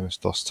type,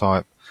 MS-DOS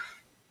type,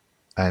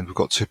 and we've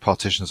got two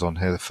partitions on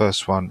here. The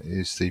first one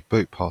is the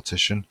boot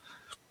partition,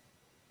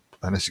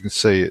 and as you can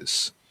see,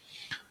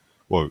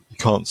 you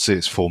can't see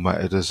it's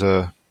formatted as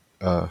a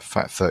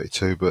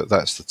FAT32, but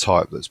that's the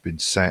type that's been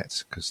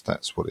set because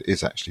that's what it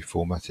is actually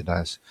formatted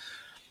as.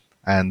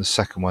 And the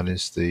second one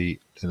is the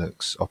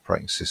Linux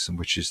operating system,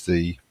 which is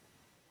the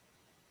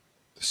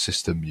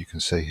system you can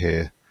see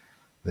here,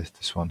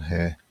 this one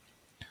here,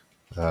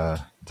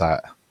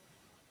 that.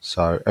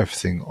 So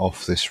everything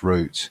off this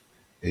root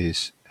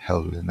is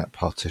held in that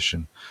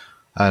partition.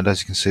 And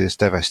as you can see, this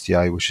dev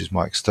SDA, which is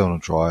my external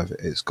drive,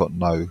 it's got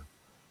no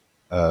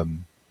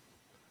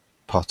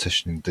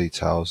partitioning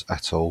details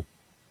at all.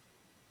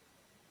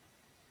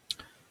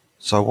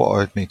 So what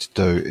I need to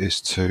do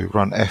is to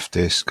run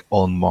fdisk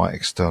on my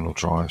external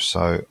drive.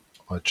 So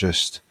I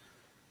just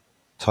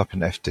type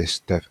in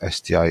fdisk dev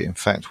SDA. In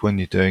fact, when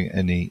you're doing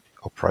any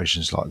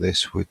operations like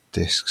this with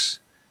disks,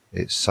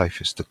 it's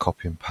safest to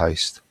copy and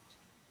paste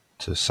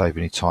to save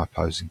any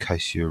typos in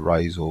case you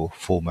erase or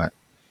format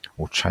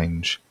or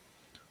change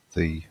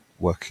the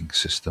working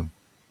system.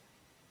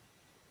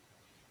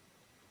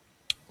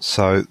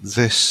 So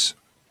this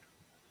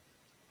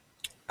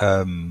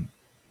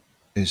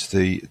is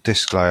the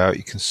disk layout.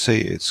 You can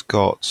see it's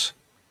got,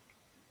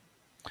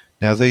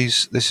 now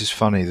this is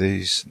funny,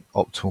 these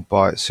optimal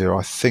bytes here,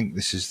 I think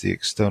this is the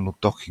external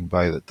docking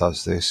bay that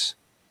does this.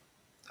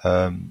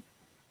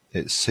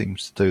 It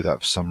seems to do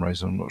that for some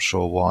reason, I'm not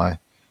sure why,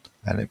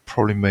 and it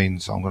probably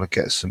means I'm going to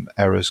get some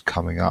errors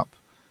coming up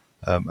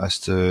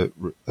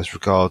as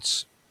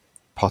regards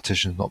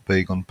partitions not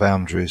being on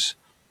boundaries.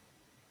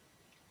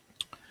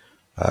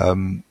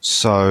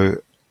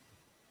 So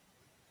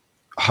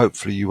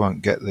hopefully you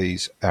won't get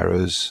these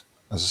errors.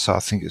 As I say, I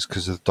think it's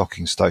because of the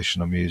docking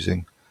station I'm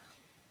using.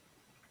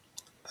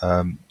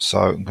 So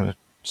I'm going to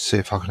see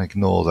if I can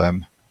ignore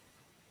them.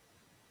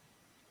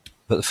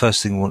 But the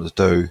first thing I want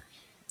to do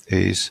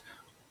is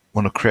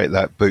want to create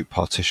that boot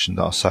partition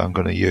that I say I'm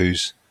going to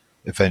use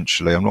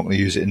eventually. I'm not going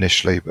to use it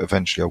initially, but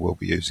eventually I will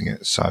be using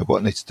it. So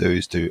what I need to do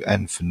is do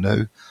N for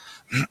new.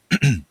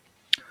 I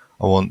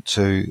want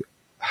to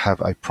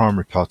have a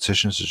primary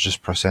partition, so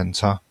just press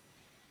enter.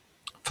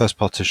 First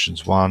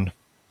partition's 1,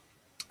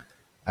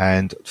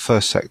 and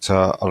first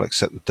sector I'll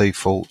accept the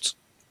default.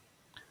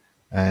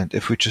 And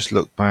if we just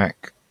look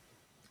back,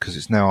 because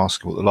it's now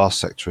asking what the last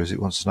sector is,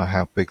 it wants to know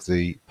how big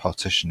the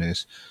partition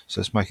is.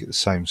 So let's make it the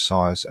same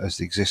size as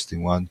the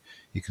existing one.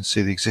 You can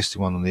see the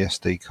existing one on the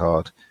SD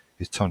card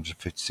is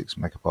 256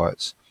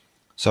 megabytes.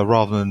 So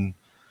rather than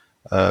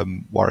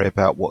worry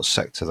about what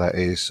sector that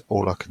is,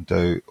 all I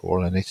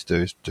need to do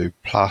is do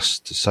plus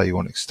to say you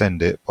want to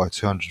extend it by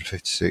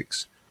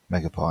 256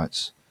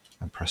 megabytes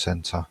and press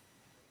enter.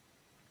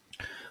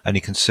 And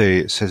you can see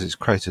it says it's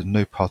created a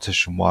new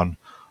partition 1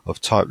 of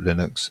type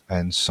Linux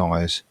and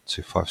size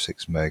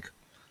 256 meg.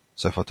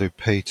 So if I do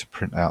P to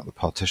print out the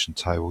partition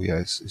table, yeah,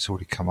 it's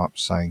already come up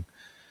saying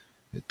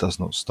it does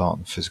not start on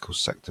the physical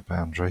sector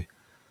boundary.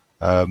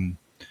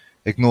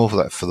 Ignore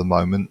that for the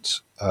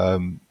moment.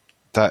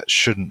 That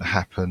shouldn't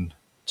happen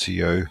to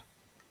you.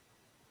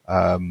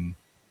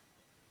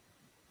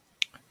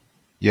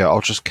 Yeah,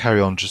 I'll just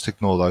carry on, just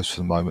ignore those for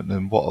the moment.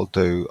 And what I'll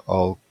do,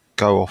 I'll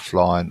go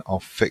offline, I'll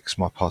fix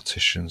my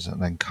partitions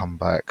and then come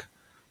back.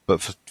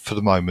 But for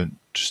the moment,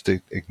 just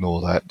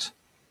ignore that.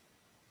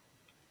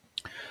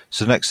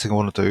 So the next thing I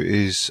want to do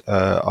is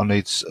I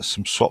need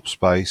some swap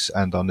space,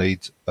 and I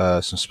need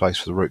some space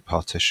for the root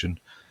partition.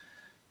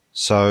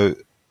 So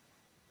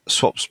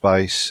swap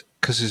space,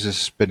 because it's a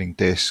spinning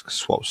disk,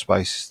 swap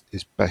space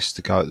is best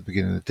to go at the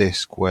beginning of the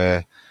disk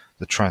where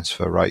the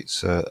transfer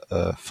rates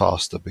are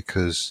faster,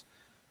 because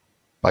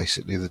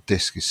basically the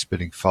disk is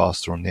spinning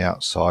faster on the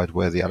outside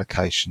where the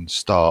allocations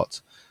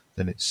start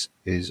than it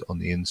is on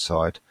the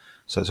inside.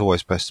 So it's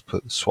always best to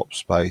put the swap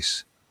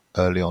space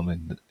early on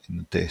in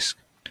the disk.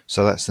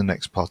 So that's the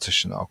next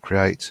partition that I'll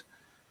create.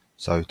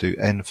 So do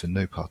N for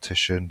new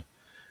partition,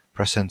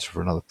 press enter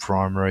for another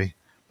primary,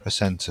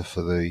 press enter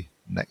for the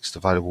next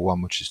available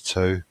one, which is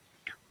 2,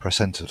 press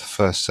enter for the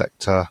first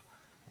sector,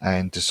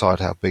 and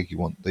decide how big you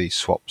want the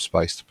swap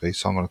space to be.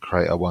 So I'm going to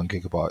create a 1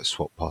 GB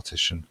swap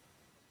partition.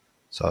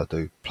 So I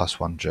do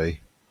 +1G,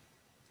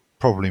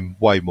 probably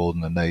way more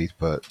than I need,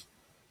 but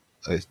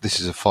this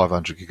is a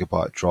 500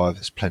 GB drive,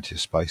 there's plenty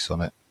of space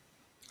on it.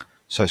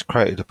 So it's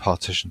created a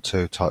partition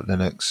 2 type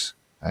Linux,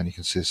 and you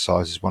can see the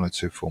size is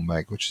 1024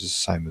 meg, which is the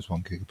same as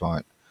 1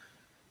 GB.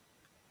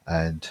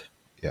 And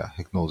yeah,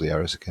 ignore the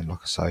errors again, like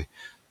I say.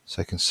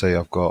 So you can see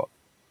I've got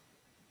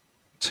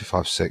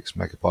 256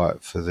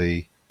 megabyte for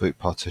the boot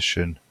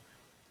partition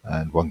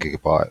and 1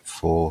 GB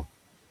for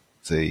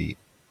the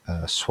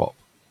swap.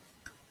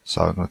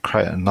 So I'm going to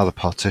create another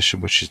partition,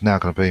 which is now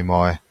going to be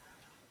my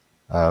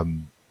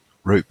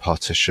root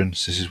partition.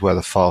 So this is where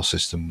the file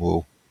system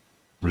will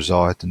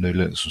reside, the new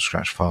Linux from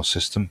scratch file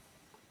system.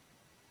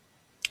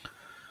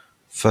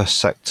 First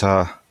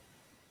sector,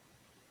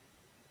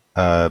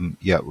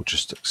 yeah, we'll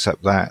just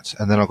accept that.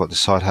 And then I've got to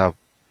decide how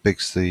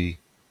big's the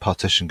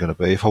partition going to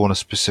be. If I want a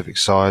specific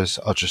size,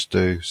 I'll just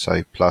do,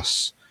 say,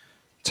 plus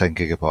 10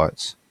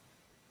 GB.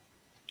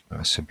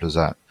 As simple as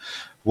that.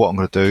 What I'm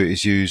going to do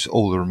is use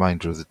all the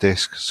remainder of the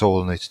disk. So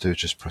all I need to do is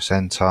just press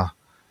enter,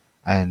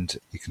 and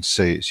you can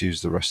see it's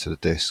used the rest of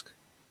the disk,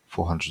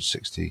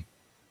 460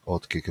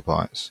 odd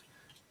gigabytes.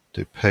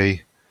 Do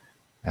P,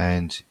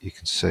 and you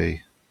can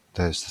see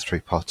there's the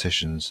 3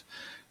 partitions.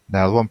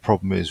 Now the one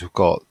problem is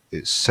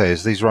it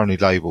says these are only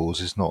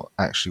labels, it's not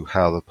actually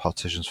how the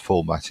partition's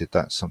formatted.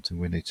 That's something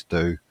we need to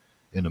do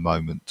in a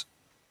moment.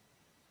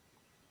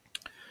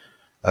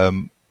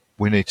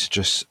 We need to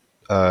just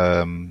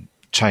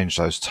change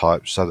those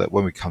types so that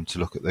when we come to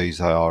look at these,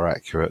 they are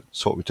accurate.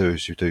 So what we do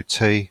is you do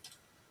T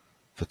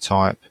for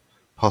type,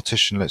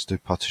 partition, let's do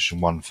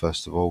partition 1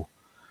 first of all,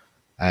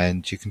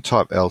 and you can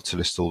type L to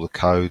list all the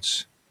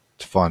codes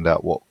to find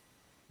out what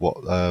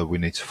we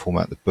need to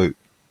format the boot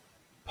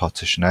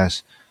partition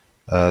as.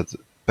 The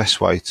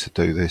best way to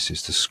do this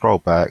is to scroll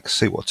back,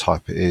 see what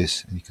type it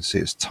is, and you can see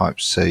it's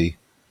type C.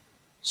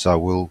 So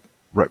we'll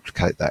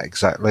replicate that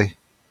exactly.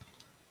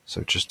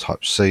 So just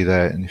type C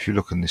there, and if you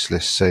look on this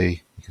list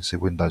C, you can see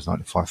Windows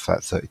 95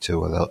 FAT32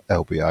 or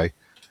LBA,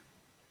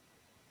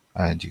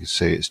 and you can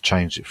see it's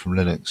changed it from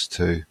Linux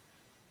to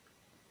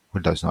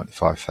Windows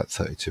 95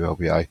 FAT32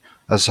 LBA.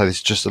 As I say, this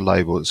is just a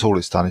label. That's all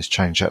it's done is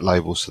change that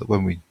label so that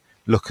when we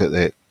look at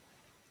it,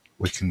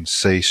 we can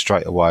see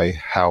straight away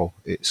how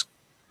it's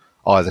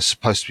either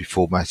supposed to be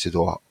formatted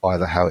or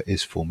either how it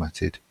is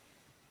formatted.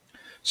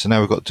 So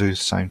now we've got to do the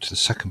same to the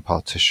second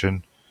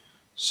partition.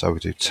 So we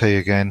do T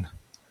again,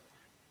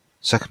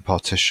 second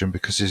partition,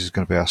 because this is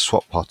going to be our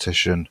swap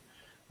partition,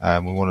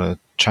 and we want to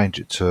change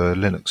it to a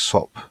Linux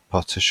swap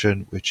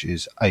partition, which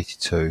is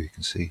 82. You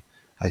can see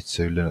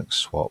 82 Linux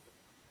swap.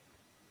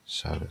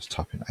 So let's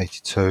type in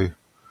 82,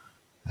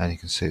 and you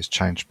can see it's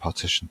changed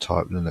partition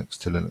type Linux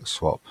to Linux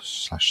swap /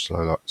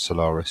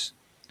 Solaris.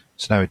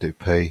 So now we do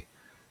P,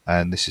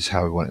 and this is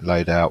how we want it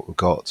laid out. We've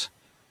got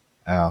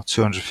our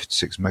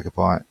 256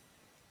 megabyte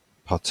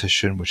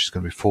partition, which is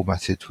going to be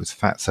formatted with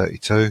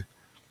FAT32.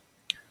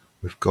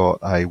 We've got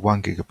a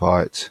 1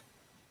 GB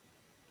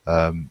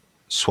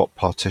swap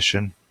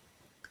partition,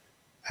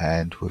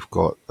 and we've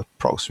got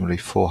approximately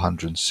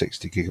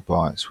 460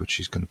 gigabytes, which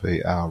is going to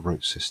be our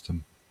root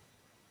system.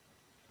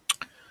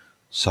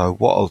 So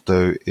what I'll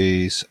do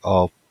is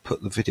I'll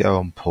put the video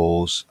on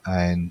pause,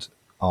 and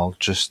I'll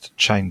just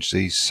change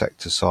these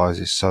sector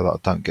sizes so that I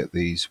don't get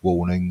these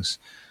warnings,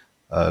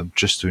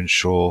 just to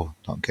ensure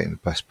that I'm getting the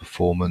best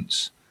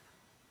performance,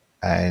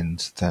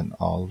 and then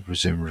I'll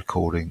resume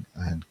recording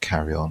and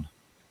carry on.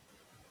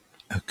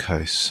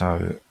 Okay,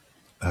 so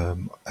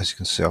as you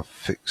can see, I've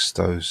fixed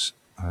those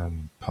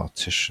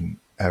partition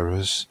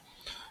errors.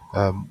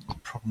 The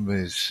problem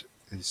is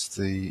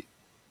the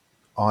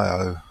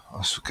IO, I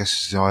guess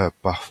it's the IO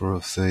buffer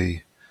of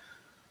the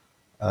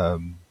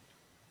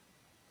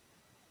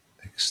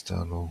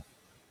external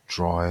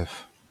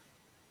drive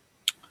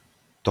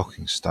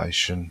docking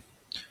station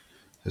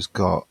has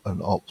got an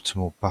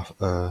optimal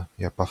buffer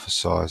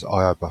size,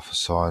 IO buffer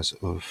size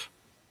of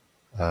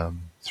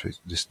through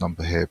this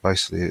number here.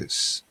 Basically,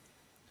 it's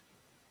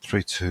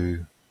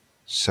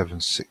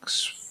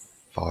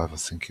 32765, I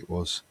think it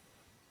was.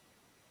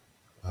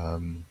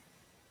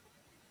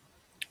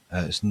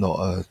 It's not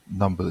a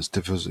number that's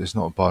divisible. It's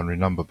not a binary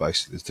number.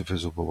 Basically, it's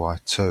divisible by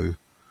 2,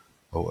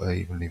 or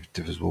even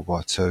divisible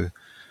by 2.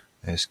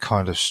 And it's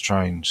kind of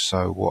strange.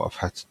 So what I've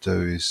had to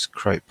do is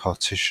create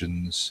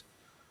partitions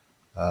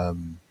that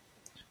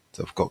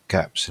have got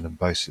gaps in them.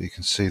 Basically, you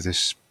can see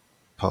this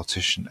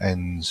partition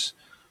ends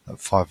at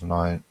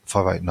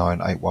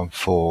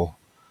 589.814,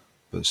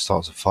 but it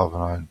starts at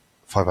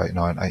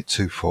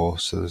 589.824.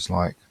 So there's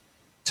like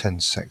 10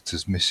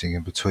 sectors missing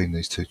in between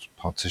these two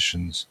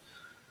partitions.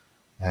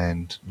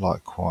 And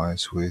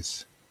likewise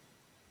with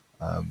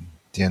the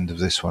end of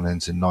this one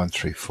ends in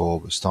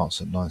 934 but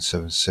starts at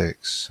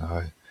 976.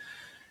 So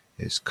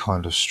it's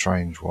kind of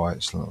strange why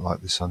it's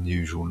like this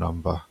unusual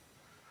number.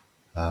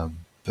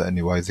 But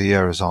anyway, the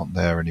errors aren't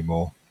there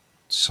anymore.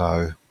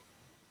 So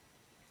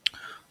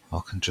I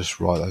can just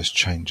write those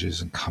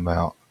changes and come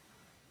out,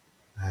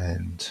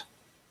 and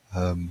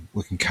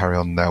we can carry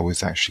on now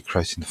with actually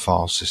creating the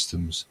file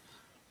systems.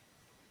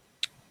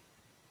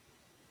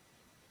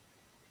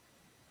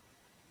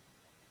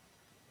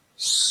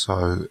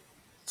 So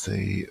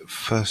the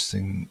first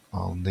thing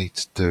I'll need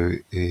to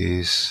do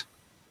is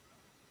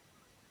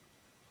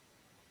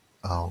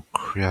I'll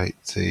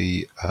create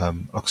the,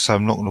 like I say,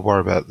 I'm not going to worry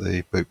about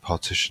the boot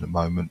partition at the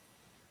moment.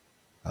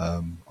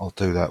 I'll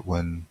do that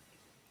when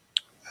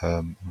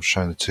I'm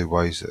showing the two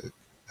ways that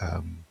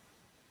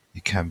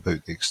you can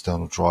boot the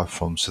external drive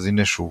from. So the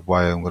initial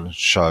way I'm going to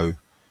show,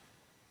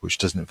 which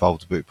doesn't involve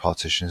the boot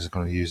partition, is I'm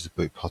going to use the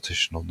boot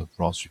partition on the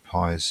Raspberry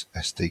Pi's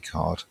SD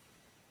card.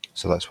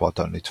 So that's why I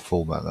don't need to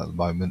format that at the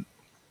moment.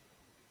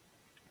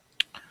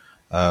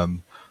 But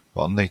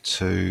I'll need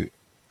to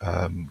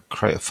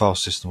create a file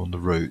system on the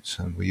root,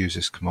 and we use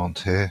this command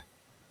here.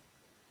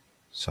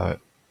 So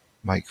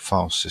make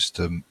file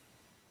system,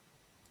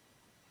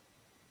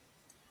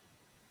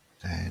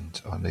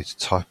 and I need to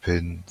type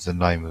in the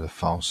name of the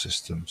file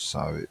system,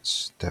 so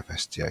it's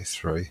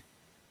devsda3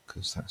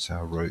 because that's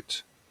our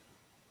root,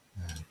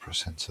 and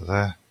press enter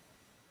there.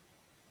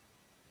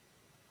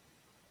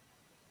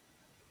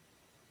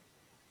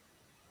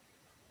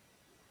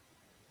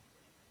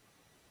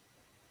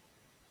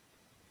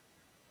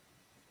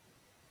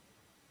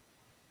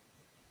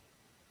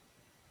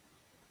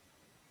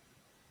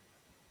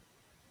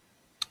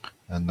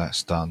 And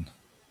that's done.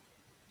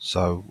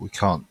 So we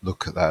can't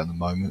look at that at the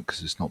moment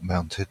because it's not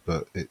mounted,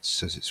 but it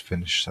says it's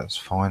finished, so that's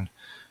fine.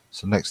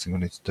 So the next thing we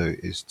need to do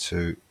is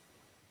to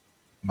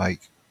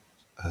make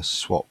a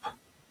swap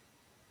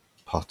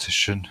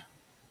partition,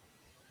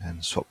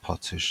 and swap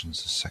partition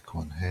is the second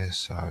one here,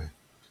 so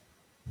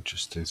we'll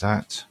just do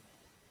that,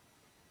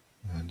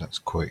 and that's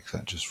quick.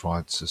 That just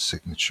writes a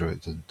signature,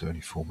 it doesn't do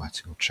any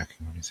formatting or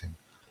checking or anything.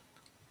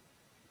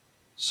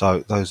 So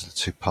those are the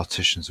two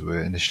partitions that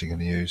we're initially going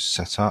to use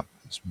set up.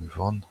 Let's move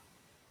on.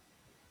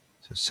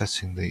 So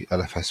setting the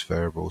LFS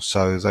variable.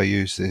 So they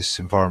use this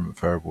environment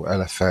variable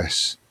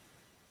LFS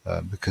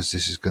because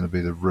this is going to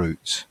be the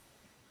root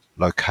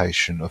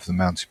location of the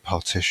mounted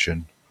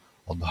partition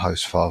on the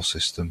host file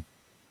system.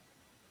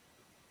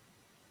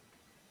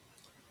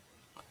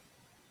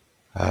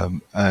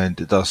 And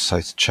it does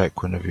say to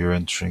check whenever you're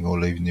entering or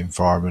leaving the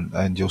environment,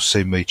 and you'll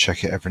see me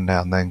check it every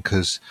now and then,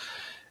 because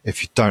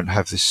if you don't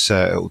have this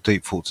set, it will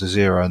default to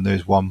 0, and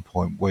there's one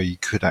point where you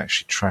could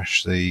actually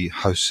trash the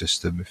host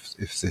system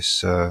if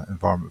this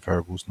environment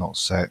variable is not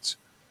set.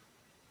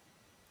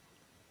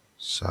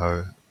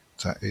 So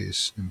that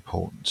is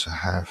important to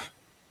have.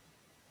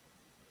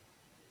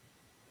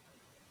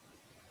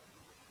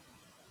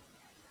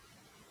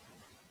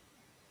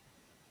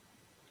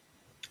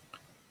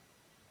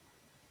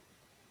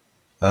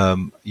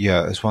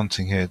 Yeah, there's one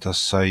thing here. It does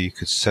say you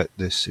could set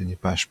this in your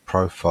bash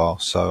profile,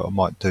 so I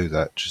might do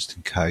that just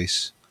in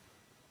case.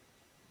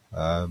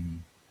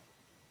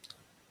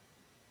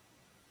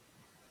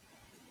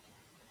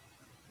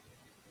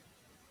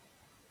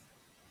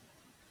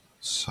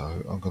 So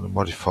I'm going to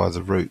modify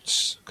the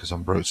roots because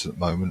I'm roots at the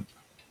moment.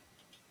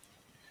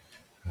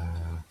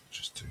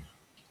 Just do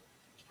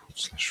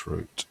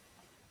 /root.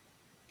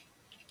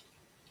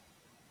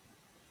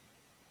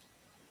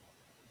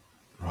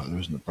 Right, there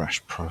isn't a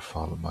bash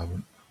profile at the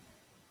moment.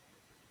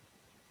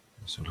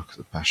 Let's have a look at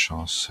the bash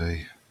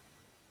RC.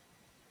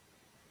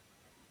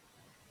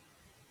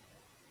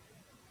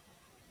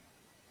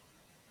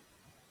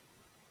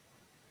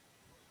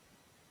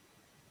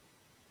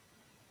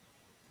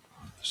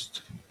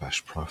 Just the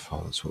bash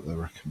profile, that's what they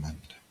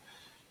recommend.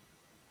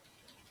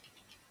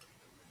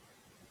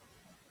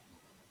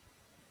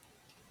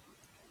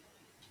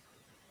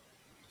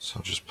 So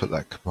I'll just put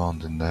that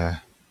command in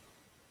there.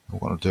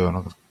 And what I'll do, and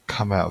I'm going to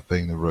come out of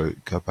being the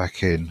root, go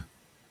back in,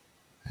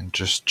 and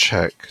just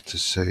check to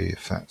see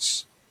if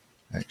that's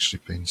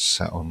actually been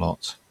set or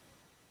not.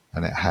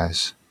 And it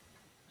has.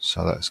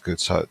 So that's good.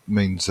 So it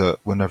means that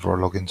whenever I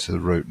log into the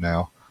root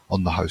now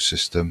on the host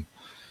system,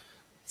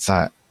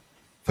 that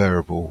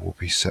variable will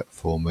be set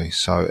for me.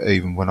 So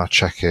even when I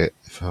check it,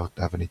 if I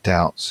have any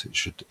doubts, it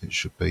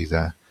should be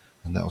there,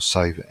 and that will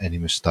save any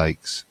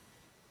mistakes.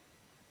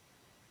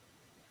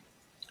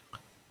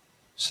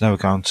 So now we're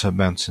going to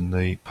mounting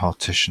the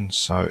partition.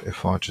 So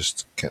if I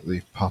just get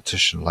the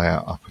partition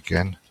layout up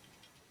again,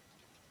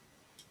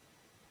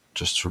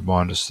 just to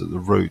remind us that the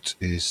root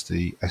is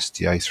the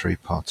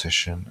SDA3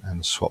 partition and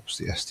the swap's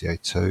the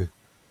SDA2.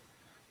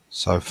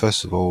 So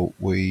first of all,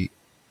 we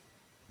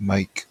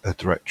make a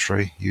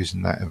directory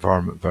using that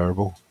environment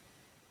variable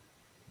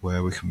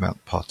where we can mount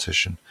the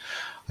partition.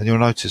 And you'll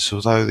notice,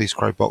 although these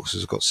grey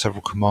boxes have got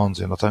several commands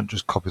in, I don't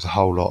just copy the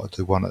whole lot, I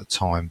do one at a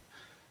time.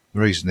 The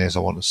reason is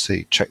I want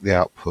to check the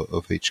output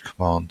of each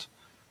command.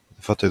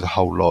 If I do the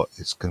whole lot,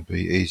 it's going to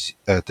be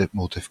a bit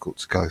more difficult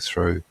to go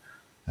through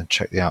and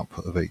check the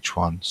output of each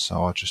one.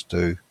 So I just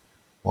do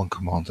one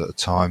command at a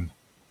time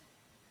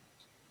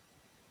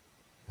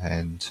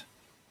and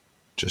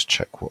just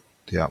check what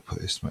the output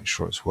is to make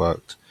sure it's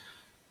worked.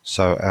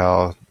 So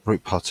our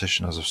root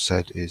partition, as I've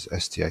said, is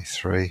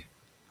SDA3.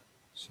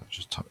 So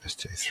just type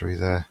SDA3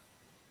 there.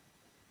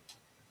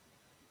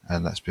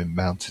 And that's been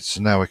mounted. So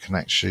now we can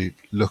actually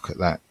look at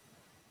that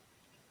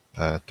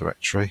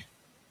directory.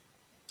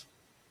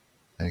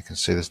 And you can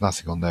see there's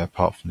nothing on there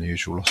apart from the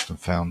usual lost and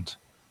found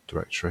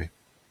directory.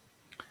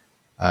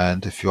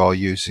 And if you are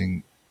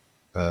using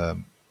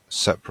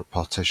separate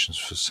partitions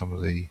for some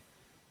of the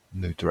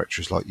new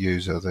directories like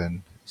user,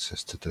 then it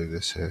says to do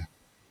this here.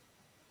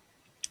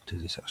 Do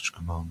these extra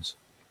commands.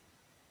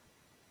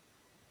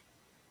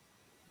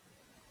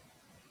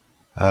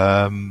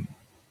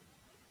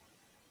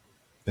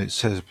 It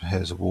says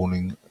here's a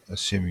warning,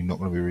 assuming you're not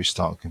going to be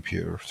restarting the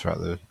computer throughout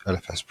the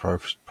LFS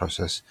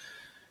process.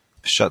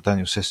 To shut down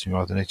your system, you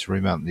either need to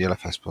remount the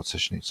LFS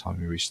partition each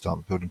time you restart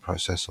the building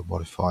process or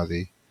modify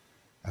the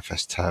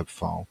FS tab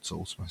file to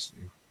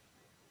automatically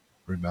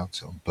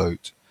remount it on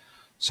boot.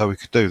 So we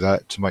could do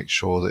that to make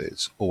sure that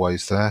it's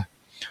always there.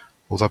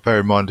 Although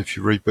bear in mind, if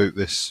you reboot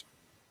this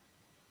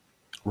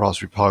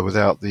Raspberry Pi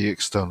without the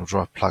external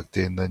drive plugged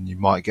in, then you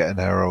might get an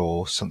error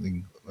or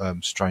something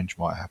strange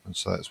might happen,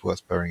 so that's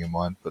worth bearing in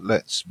mind. But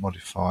let's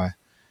modify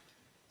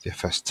the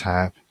FS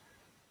tab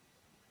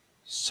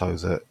so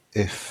that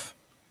if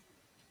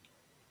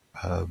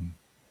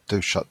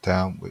do shut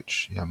down,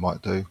 which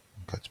might do,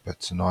 go to bed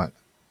tonight,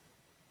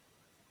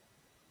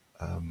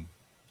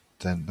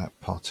 then that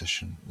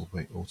partition will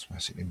be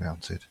automatically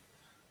mounted.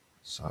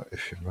 So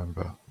if you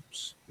remember,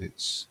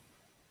 it's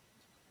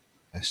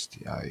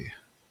SDA3.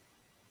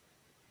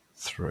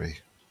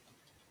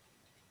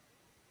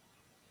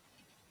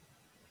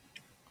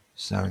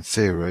 So now in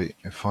theory,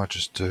 if I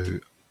just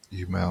do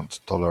umount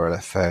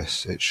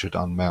 $LFS, it should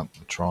unmount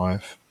the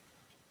drive,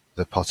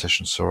 the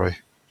partition, sorry.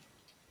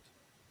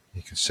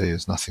 You can see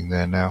there's nothing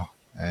there now.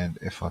 And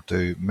if I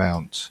do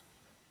mount,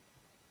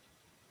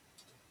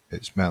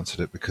 it's mounted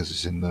it because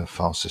it's in the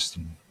file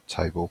system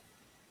table.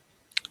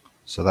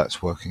 So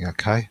that's working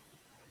okay.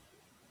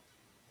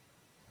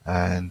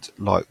 And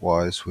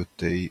likewise with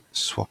the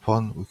swap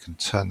on, we can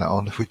turn that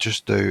on. If we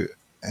just do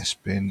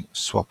sbin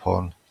swap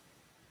on,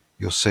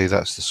 you'll see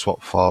that's the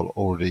swap file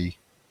already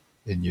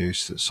in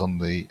use that's on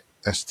the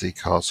SD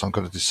card. So I'm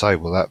going to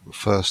disable that, but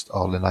first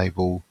I'll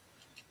enable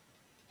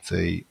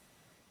the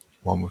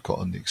one we've got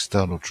on the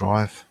external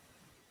drive,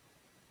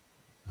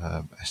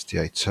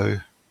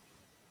 SDA2.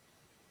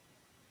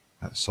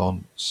 That's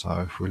on.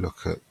 So if we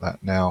look at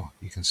that now,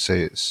 you can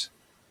see it's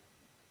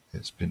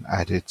been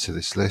added to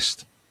this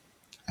list.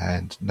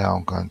 And now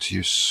I'm going to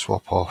use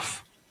swap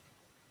off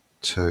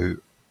to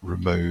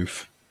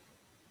remove,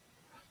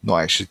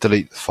 not actually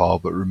delete the file,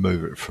 but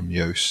remove it from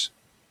use.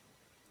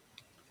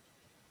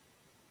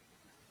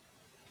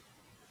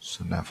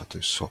 So now if I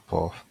do swap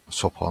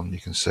on, you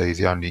can see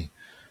the only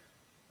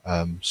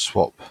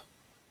swap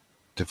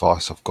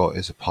device I've got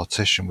is a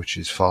partition, which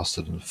is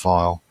faster than the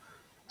file,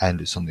 and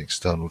it's on the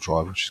external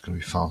drive, which is going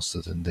to be faster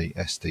than the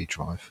SD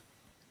drive.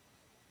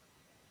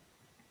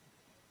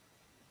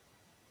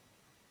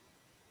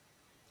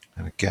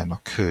 And again, I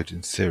could,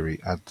 in theory,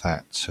 add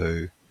that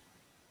to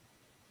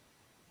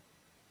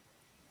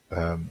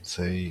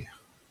the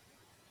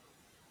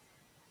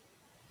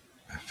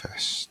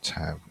FS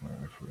tab,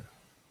 wherever.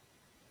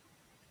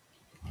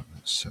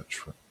 Let's search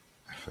for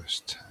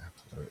FS tab.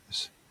 There it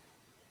is.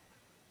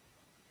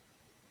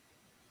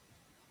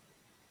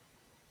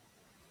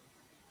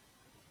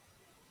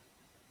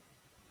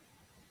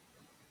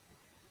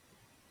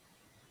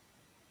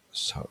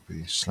 So it'll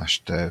be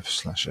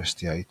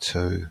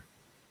 /dev/SDA2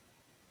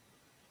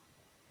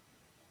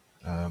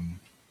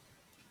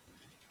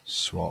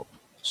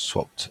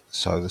 swapped.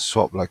 So the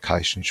swap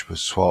location should be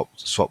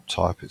swapped. Swap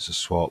type, it's a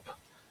swap.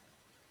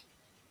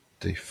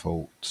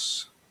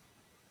 Defaults.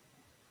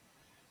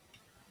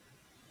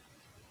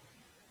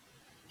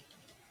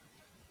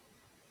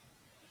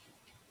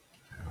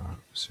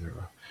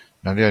 0.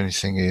 Now the only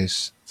thing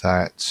is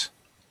that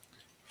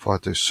if I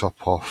do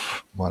swap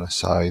off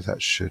 -A,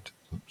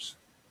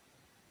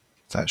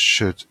 that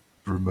should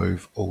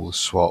remove all the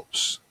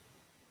swaps.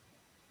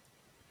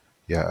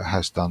 Yeah, it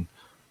has done.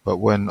 But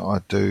when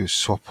I do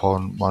swap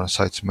on, when I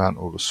say to mount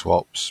all the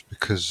swaps,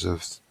 because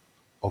of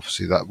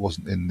obviously that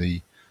wasn't in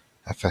the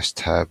FS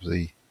tab,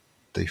 the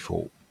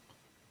default.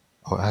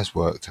 Oh, it has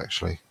worked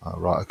actually. Oh,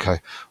 right, okay.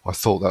 I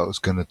thought that was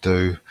going to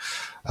do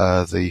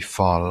the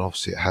file, and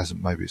obviously it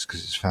hasn't. Maybe it's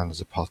because it's found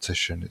as a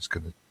partition, it's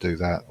going to do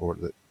that, or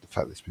the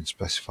fact that it's been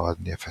specified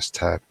in the FS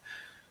tab.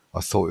 I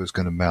thought it was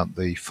going to mount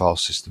the file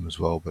system as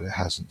well, but it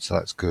hasn't, so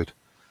that's good.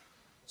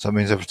 So that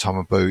means every time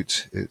I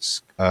boot,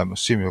 it's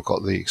assuming I've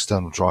got the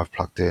external drive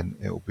plugged in,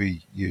 it will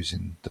be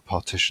using the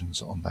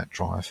partitions on that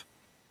drive.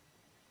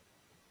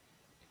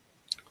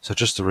 So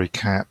just to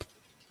recap,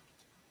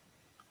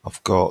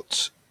 I've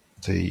got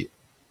the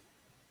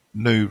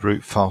new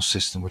root file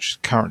system, which is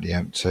currently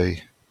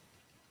empty,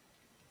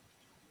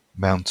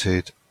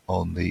 mounted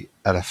on the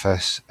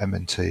LFS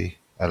MNT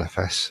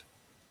LFS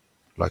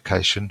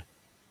location,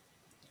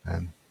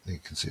 and you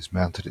can see it's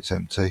mounted, it's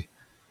empty,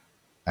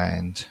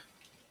 and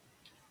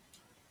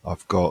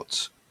I've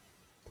got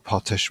a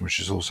partition which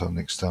is also an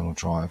external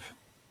drive,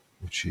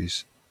 which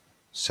is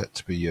set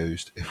to be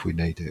used if we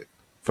need it.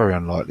 Very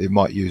unlikely. It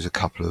might use a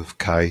couple of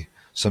K.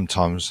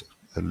 Sometimes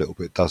a little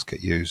bit does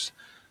get used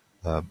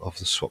of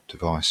the swap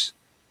device,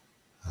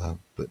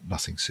 but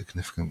nothing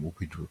significant will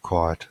be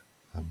required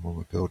when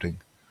we're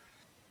building.